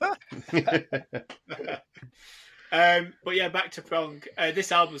 But yeah, back to Prong.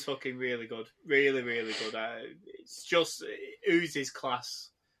 This album's fucking really good. Really, really good. It oozes class.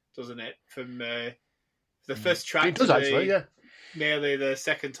 doesn't it? From the first track It does to actually, yeah. nearly the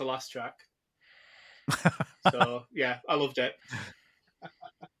second to last track. So yeah, I loved it.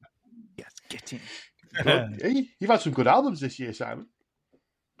 Yes, get in. Good. You've had some good albums this year, Simon.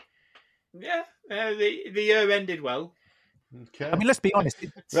 Yeah, the year ended well. Okay. I mean, let's be honest.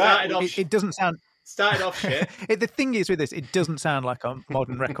 It doesn't sound. Started off shit. The thing is with this, it doesn't sound like a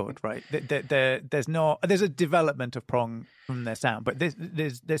modern record, right? There's a development of prong from their sound, but this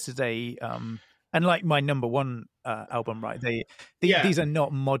is a and like my number one album, right? These are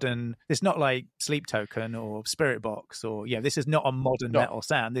not modern. It's not like Sleep Token or Spirit Box or this is not a modern metal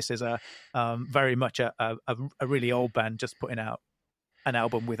sound. This is a very much a really old band just putting out an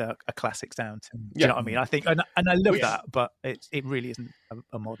album with a classic sound. Do you know what I mean? I think, and I love that, but it really isn't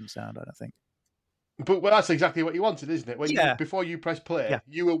a modern sound, I don't think. But that's exactly what you wanted, isn't it? Before you press play,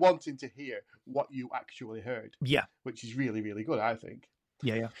 you were wanting to hear what you actually heard. Yeah, which is really, really good, I think.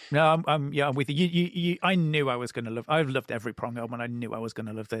 Yeah. No, I'm with you. You I knew I was going to love. I've loved every prong album, and I knew I was going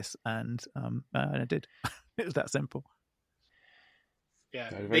to love this, and I did. It was that simple. Yeah,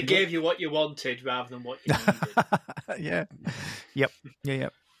 they gave you what you wanted rather than what you needed.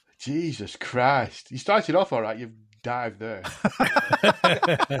 Yep. Jesus Christ! You started off all right. You've dived there.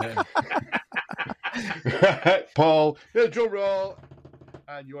 Paul, a drum roll,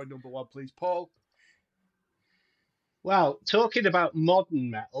 and your number one, please, Paul. Well, talking about modern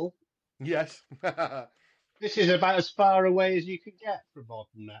metal, yes, this is about as far away as you can get from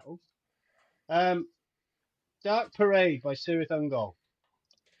modern metal. Dark Parade by Cirith Ungol.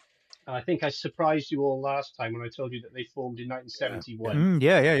 I think I surprised you all last time when I told you that they formed in 1971.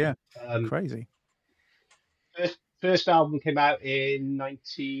 Yeah. Crazy. First album came out in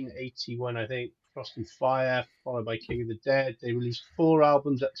 1981, I think. Frost and Fire, followed by King of the Dead. They released 4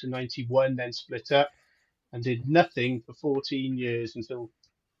 albums up to 91, then split up and did nothing for 14 years until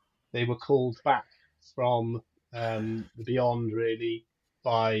they were called back from the Beyond, really,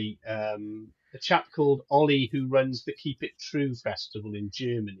 by a chap called Ollie, who runs the Keep It True festival in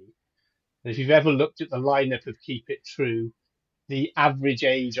Germany. And if you've ever looked at the lineup of Keep It True, the average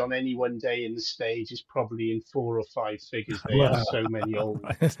age on any one day in the stage is probably in 4 or 5 figures. They are so many old.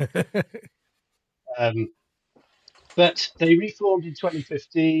 But they reformed in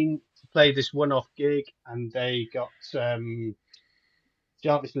 2015 to play this one-off gig, and they got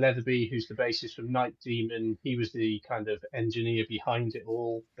Jarvis Leatherby, who's the bassist from Night Demon. He was the kind of engineer behind it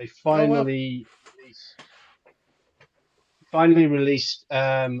all. They finally released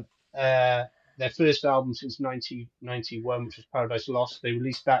their first album since 1991, which was Paradise Lost. They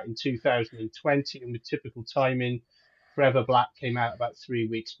released that in 2020, and with typical timing, Forever Black came out about 3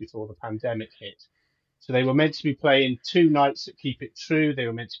 weeks before the pandemic hit. So they were meant to be playing 2 nights at Keep It True. They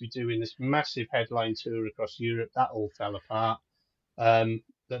were meant to be doing this massive headline tour across Europe. That all fell apart.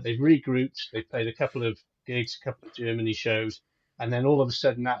 But they've regrouped. They played a couple of gigs, a couple of Germany shows, and then all of a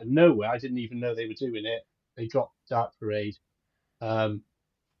sudden, out of nowhere, I didn't even know they were doing it, they dropped Dark Parade. For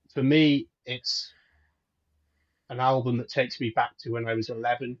me, it's an album that takes me back to when I was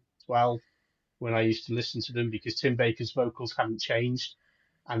 11, 12, when I used to listen to them, because Tim Baker's vocals haven't changed,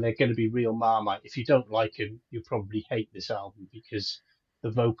 and they're going to be real Marmite. If you don't like him, you'll probably hate this album, because the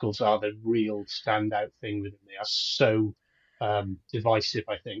vocals are the real standout thing with them. They are so divisive,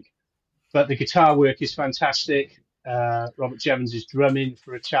 I think. But the guitar work is fantastic. Robert Jevons' drumming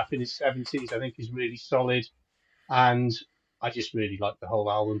for a chap in his 70s, I think, is really solid. And I just really like the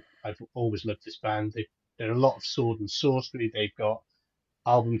whole album. I've always loved this band. They're a lot of sword and sorcery. They've got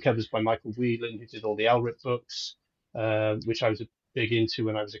album covers by Michael Whelan, who did all the Elric books, which I was big into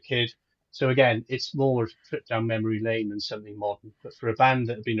when I was a kid. So again, it's more a trip down memory lane than something modern. But for a band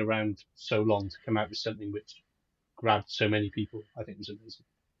that had been around so long to come out with something which grabbed so many people, I think it was amazing.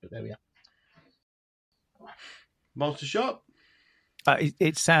 But there we are. Monster Shot.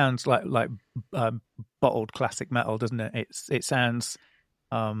 It sounds like bottled classic metal, doesn't it? It sounds.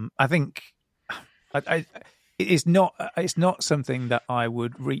 I think it's not something that I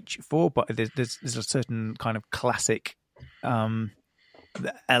would reach for, but there's a certain kind of classic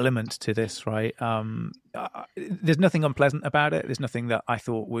element to this, right? There's nothing unpleasant about it. There's nothing that I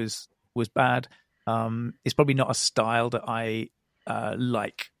thought was bad. It's probably not a style that I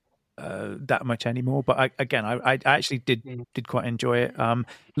like that much anymore, but I actually did quite enjoy it.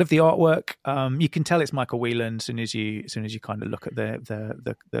 Love the artwork. You can tell it's Michael Whelan as soon as you kind of look at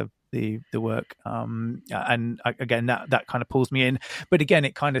the work. And again, that kind of pulls me in. But again,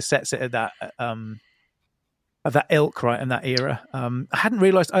 it kind of sets it at that ilk, right, and that era. I hadn't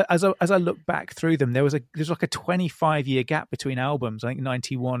realised as I look back through them, there's like a 25-year gap between albums. I think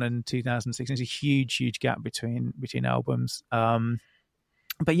 91 and 2016 is a huge gap between albums.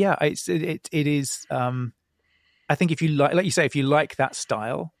 but yeah, it is. I think if you like you say, if you like that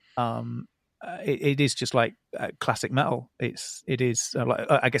style, it is just like classic metal. It is like,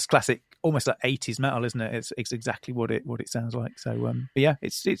 I guess classic, almost like 80s metal, isn't it? It's exactly what it sounds like. So, but yeah,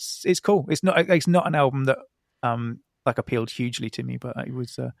 it's cool. It's not an album that like appealed hugely to me, but it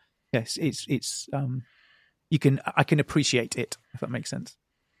was yes, it's I can appreciate it, if that makes sense.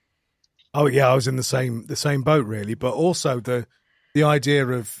 Oh yeah, I was in the same boat really, but also the idea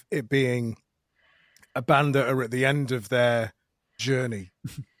of it being a band that are at the end of their journey,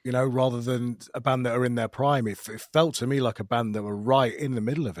 you know, rather than a band that are in their prime. It felt to me like a band that were right in the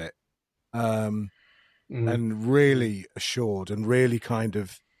middle of it, and really assured and really kind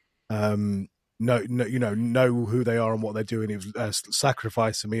of know who they are and what they're doing. It was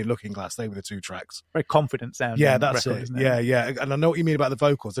Sacrifice to me and Looking Glass. They were the two tracks. Very confident sound. Yeah, that's record, it. Isn't it. Yeah. And I know what you mean about the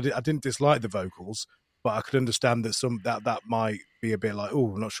vocals. I didn't dislike the vocals, but I could understand that that might be a bit like,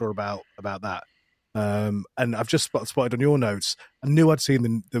 oh, I'm not sure about that. And I've just spotted on your notes. I knew I'd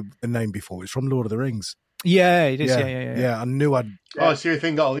seen the name before. It's from Lord of the Rings. Yeah, it is. Yeah. I knew I'd. Oh, see your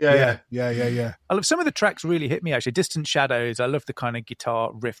thing. Oh, yeah. I love some of the tracks. Really hit me actually. Distant Shadows. I love the kind of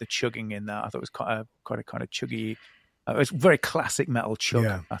guitar riff, the chugging in that. I thought it was quite a kind of chuggy. It was very classic metal chug.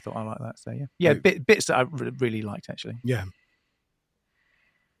 Yeah. I thought I like that. So yeah. Bits that I really liked actually. Yeah.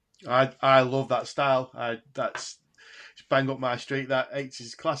 I love that style. That's bang up my street. That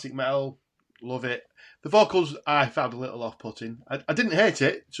 80s classic metal. Love it. The vocals I found a little off-putting. I didn't hate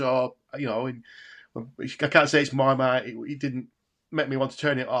it, so you know, I can't say it's it didn't make me want to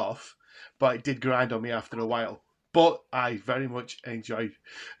turn it off, but it did grind on me after a while. But I very much enjoyed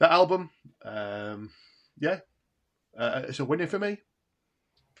that album. It's a winner for me.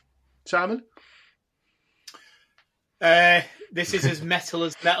 Simon? This is as metal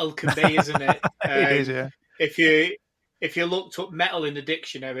can be, isn't it? It is, yeah. If you looked up metal in the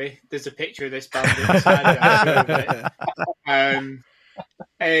dictionary, there's a picture of this band inside it.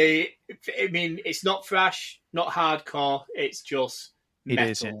 I mean, it's not thrash, not hardcore. It's just metal.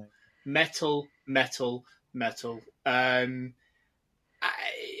 It is, yeah. Metal.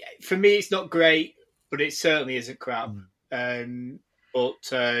 For me, it's not great, but it certainly isn't crap.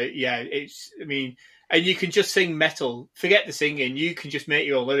 It's. I mean, and you can just sing metal. Forget the singing. You can just make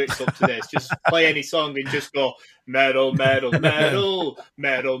your own lyrics up to this. Just play any song and just go metal, metal, metal,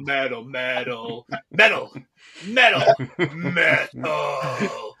 metal, metal, metal, metal, metal,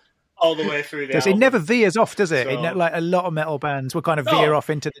 metal, all the way through the album. It never veers off, does it? So, like a lot of metal bands will kind of veer off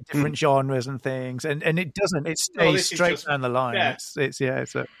into the different genres and things, and it doesn't. It stays straight down the line. Yeah. It's a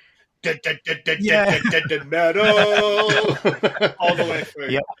metal all the way through.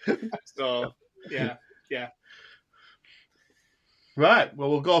 Yeah. So yeah. Right.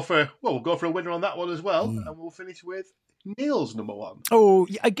 Well, we'll go for a winner on that one as well, and we'll finish with Neil's number one. Oh,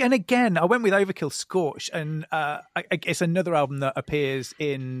 again, I went with Overkill Scorched, and it's another album that appears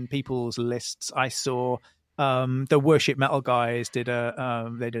in people's lists. I saw the Worship Metal guys did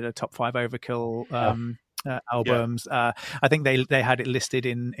a top 5 Overkill albums. I think they had it listed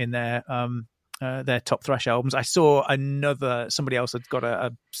in their top thrash albums. I saw somebody else had got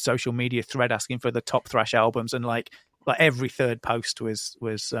a social media thread asking for the top thrash albums, and like every third post was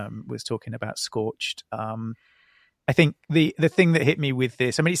talking about Scorched. I think the thing that hit me with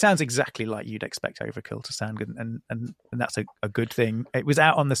this, I mean, it sounds exactly like you'd expect Overkill to sound, and that's a good thing. It was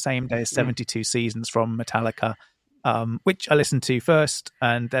out on the same day as 72 Seasons from Metallica, which I listened to first,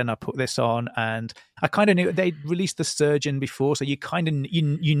 and then I put this on, and I kind of knew they'd released The Surgeon before, so you kind of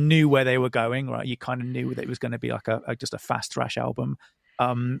you knew where they were going, right? You kind of knew that it was going to be like just a fast thrash album.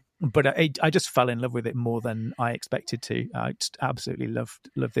 But I just fell in love with it more than I expected to. I just absolutely love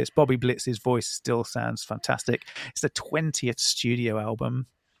this. Bobby Blitz's voice still sounds fantastic. It's the 20th studio album,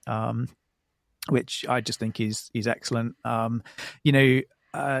 which I just think is excellent. The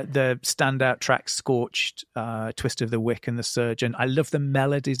standout tracks, Scorched, Twist of the Wick, and The Surgeon. I love the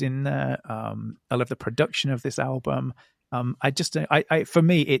melodies in there. I love the production of this album. For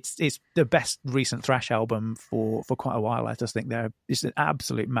me, it's the best recent thrash album for quite a while. I just think it's an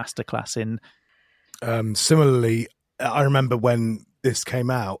absolute masterclass in. Similarly, I remember when this came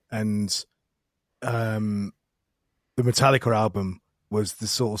out, and the Metallica album was the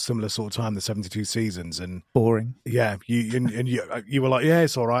similar sort of time, the 72 Seasons, and boring. Yeah, you were like, yeah,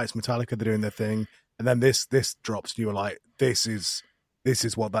 it's all right. It's Metallica, they're doing their thing, and then this drops, and you were like, this is this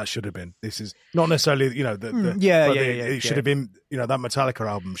is what that should have been. This is not necessarily, it should have been, that Metallica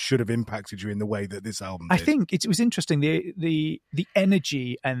album should have impacted you in the way that this album did. I think it was interesting, the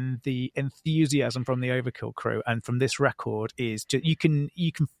energy and the enthusiasm from the Overkill crew and from this record is just, you can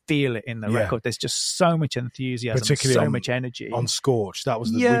feel it in the record. There's just so much enthusiasm, particularly much energy. On Scorch, that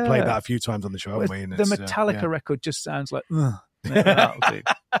was we played that a few times on the show, haven't we? And the Metallica record just sounds like, that'll do.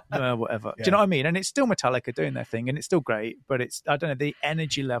 Whatever. Do you know what I mean? And it's still Metallica doing their thing, and it's still great, but it's, I don't know, the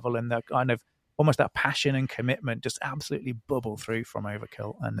energy level and the kind of almost that passion and commitment just absolutely bubble through from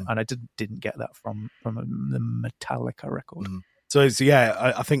Overkill, and I didn't get that from the Metallica record. So it's,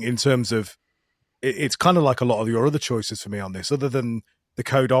 I think in terms of it's kind of like a lot of your other choices for me on this, other than the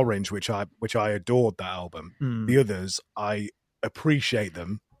Code Orange, which I adored that album. The others, I appreciate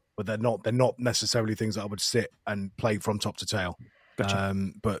them, but they're not necessarily things that I would sit and play from top to tail. Gotcha.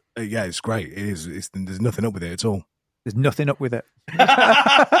 But it's great. It is. There's nothing up with it at all. There's nothing up with it.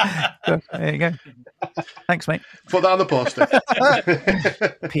 There you go. Thanks, mate. Put that on the poster.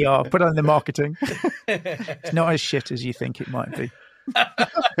 PR. Put it on the marketing. It's not as shit as you think it might be.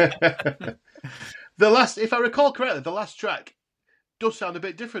 If I recall correctly, the last track does sound a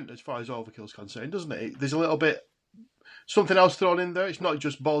bit different as far as Overkill's concerned, doesn't it? There's a little bit something else thrown in there. It's not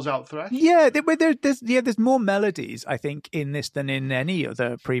just balls out thrash. Yeah, there's more melodies, I think, in this than in any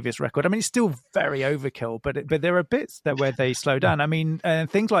other previous record. I mean, it's still very Overkill, but there are bits there where they slow down. I mean,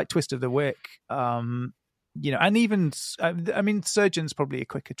 things like Twist of the Wick, and even Surgeon's probably a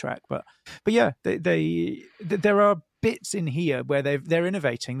quicker track, but yeah, there are bits in here where they're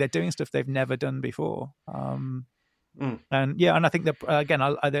innovating. They're doing stuff they've never done before. And I think their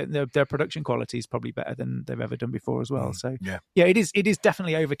production quality is probably better than they've ever done before as well. So it is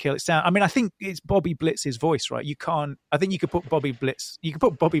definitely Overkill. I think it's Bobby Blitz's voice, right? I think you could put Bobby Blitz on a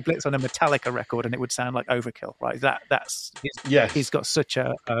Metallica record and it would sound like Overkill, right? He's got such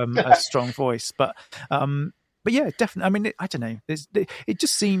a strong voice, but yeah, definitely. I mean, I don't know. It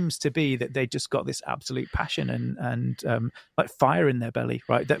just seems to be that they just got this absolute passion and like fire in their belly,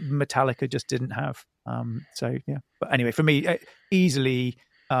 right? That Metallica just didn't have. So yeah. But anyway, for me, easily,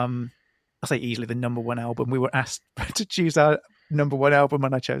 I'll say easily the number one album. We were asked to choose our number one album,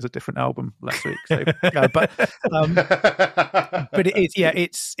 and I chose a different album last week. So, but it is,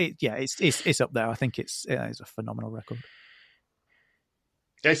 it's up there. I think it's a phenomenal record.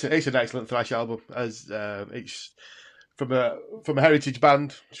 It's an excellent thrash album, as it's from a heritage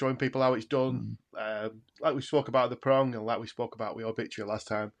band, showing people how it's done. Like we spoke about the Prong, and like we spoke about with Obituary last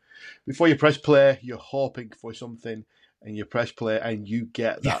time. Before you press play, you're hoping for something, and you press play, and you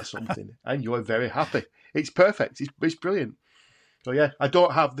get that something, and you're very happy. It's perfect. It's brilliant. So yeah, I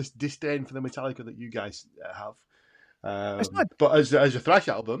don't have this disdain for the Metallica that you guys have. But as a thrash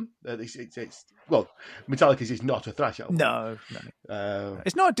album, Metallica's is not a thrash album. No.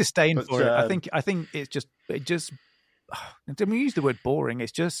 It's not a disdain for it. I think it just. I mean, use the word boring.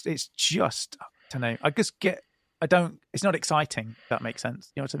 It's just. I don't know. It's not exciting. If that makes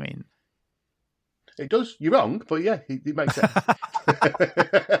sense. You know what I mean? It does. You're wrong, but yeah, it makes sense.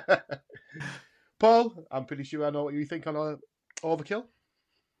 Paul, I'm pretty sure I know what you think on Overkill.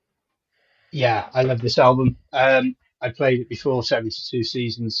 Yeah, I love this album. I played it before 72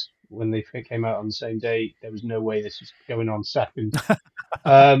 Seasons when they came out on the same day. There was no way this was going on second.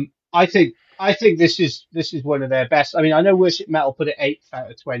 I think this is one of their best. I mean, I know Worship Metal put it 8th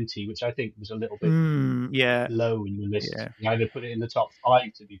out of 20, which I think was a little bit low in the list. Yeah. I'd have put it in the top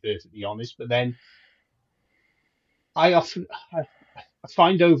 5, to be perfectly honest. But then I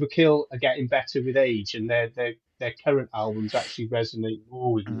find Overkill are getting better with age, and their current albums actually resonate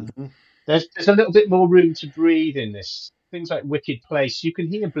more with me. Mm-hmm. There's a little bit more room to breathe in this. Things like Wicked Place, you can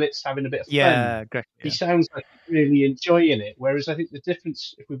hear Blitz having a bit of fun. Yeah. He sounds like he's really enjoying it. Whereas I think the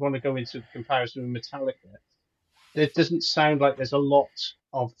difference, if we want to go into the comparison with Metallica, it doesn't sound like there's a lot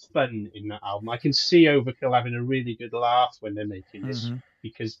of fun in that album. I can see Overkill having a really good laugh when they're making this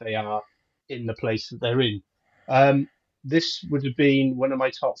because they are in the place that they're in. This would have been one of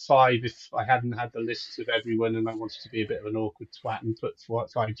my top 5 if I hadn't had the lists of everyone and I wanted to be a bit of an awkward twat and put 5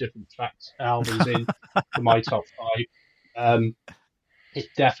 different albums in for my top 5. It's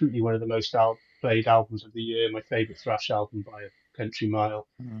definitely one of the most played albums of the year. My favourite thrash album by a country mile.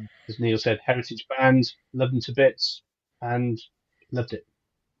 As Neil said, heritage band, loved them to bits, and loved it.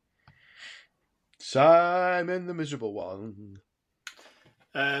 Simon, the miserable one.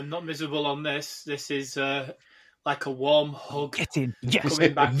 Not miserable on this. This is like a warm hug. Get in. Yes.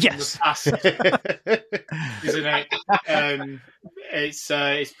 Coming back from the past, isn't it?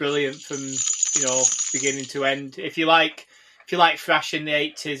 It's brilliant from beginning to end. If you like if you like thrash in the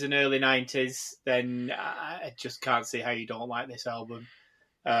 80s and early 90s, then I just can't see how you don't like this album.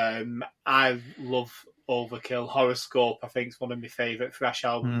 I love Overkill. Horoscope, I think, is one of my favourite thrash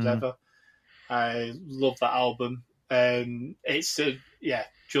albums ever. I love that album. It's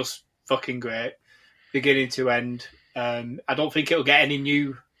just fucking great, beginning to end. I don't think it'll get any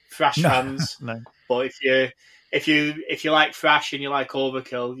new thrash fans. No. But if you like thrash and you like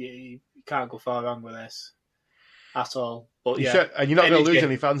Overkill, you can't go far wrong with this at all. But and you're not going to lose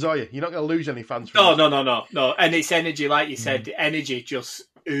any fans, are you? You're not going to lose any fans. From no. And it's energy, like you said, the energy just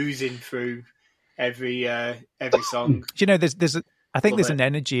oozing through every song. Do you know, I think there's an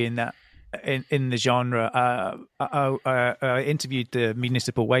energy in that in the genre. I interviewed the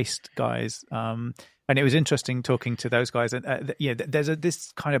Municipal Waste guys, and it was interesting talking to those guys. And there's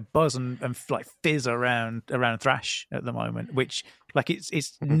this kind of buzz and like fizz around thrash at the moment, which like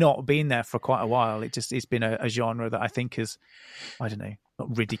it's not been there for quite a while. It's been a genre that I think is, I don't know,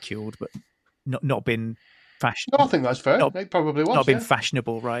 not ridiculed, but not been fashionable. No, I think that's fair. It probably was not been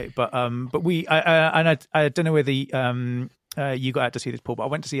fashionable, right? But I don't know whether you got out to see this, Paul, but I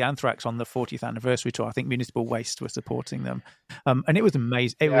went to see Anthrax on the 40th anniversary tour. I think Municipal Waste were supporting them, and it was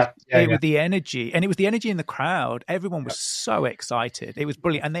amazing. It was the energy, and it was the energy in the crowd. Everyone was so excited. It was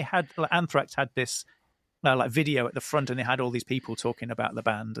brilliant, and they had Anthrax had this like video at the front, and they had all these people talking about the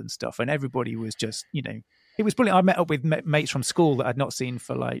band and stuff, and everybody was just, it was brilliant. I met up with mates from school that I'd not seen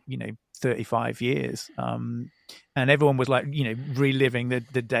for 35 years, and everyone was reliving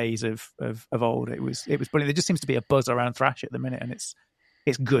the days of old. It was brilliant. There just seems to be a buzz around thrash at the minute, and it's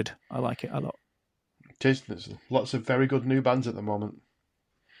good. I like it a lot. It is. There's lots of very good new bands at the moment.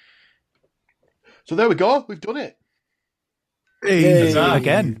 So there we go. We've done it. Hey.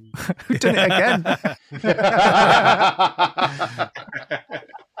 Again. We've done it again.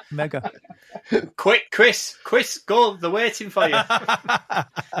 Mega. Quick, Chris, go. They're waiting for you.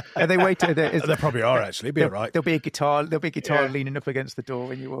 Are they waiting? They probably are, actually. Be all right. There'll be a guitar leaning up against the door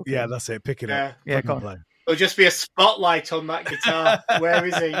when you walk in. Yeah, that's it. Pick it up. Yeah, go on. There'll just be a spotlight on that guitar. Where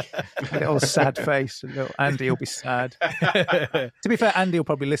is he? A little sad face. Andy will be sad. To be fair, Andy will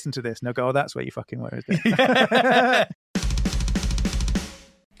probably listen to this and he'll go, "Oh, that's where you fucking were, is it?"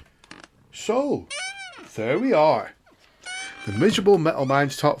 So, there we are. The Miserable Metal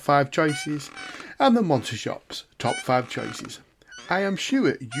Mind's top 5 choices and the Monster Shop's top 5 choices. I am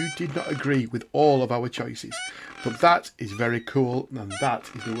sure you did not agree with all of our choices, but that is very cool and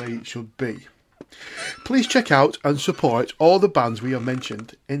that is the way it should be. Please check out and support all the bands we have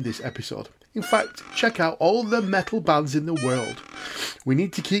mentioned in this episode. In fact, check out all the metal bands in the world. We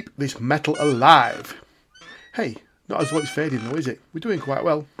need to keep this metal alive. Hey, not as though it's fading though, is it? We're doing quite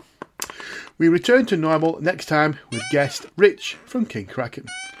well. We return to normal next time with guest Rich from King Kraken.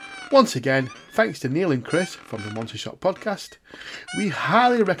 Once again, thanks to Neil and Chris from the Monster Shop podcast. We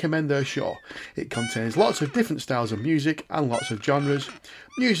highly recommend their show. It contains lots of different styles of music and lots of genres.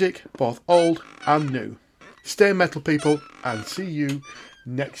 Music both old and new. Stay metal, people, and see you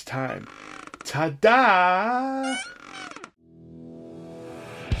next time. Ta-da!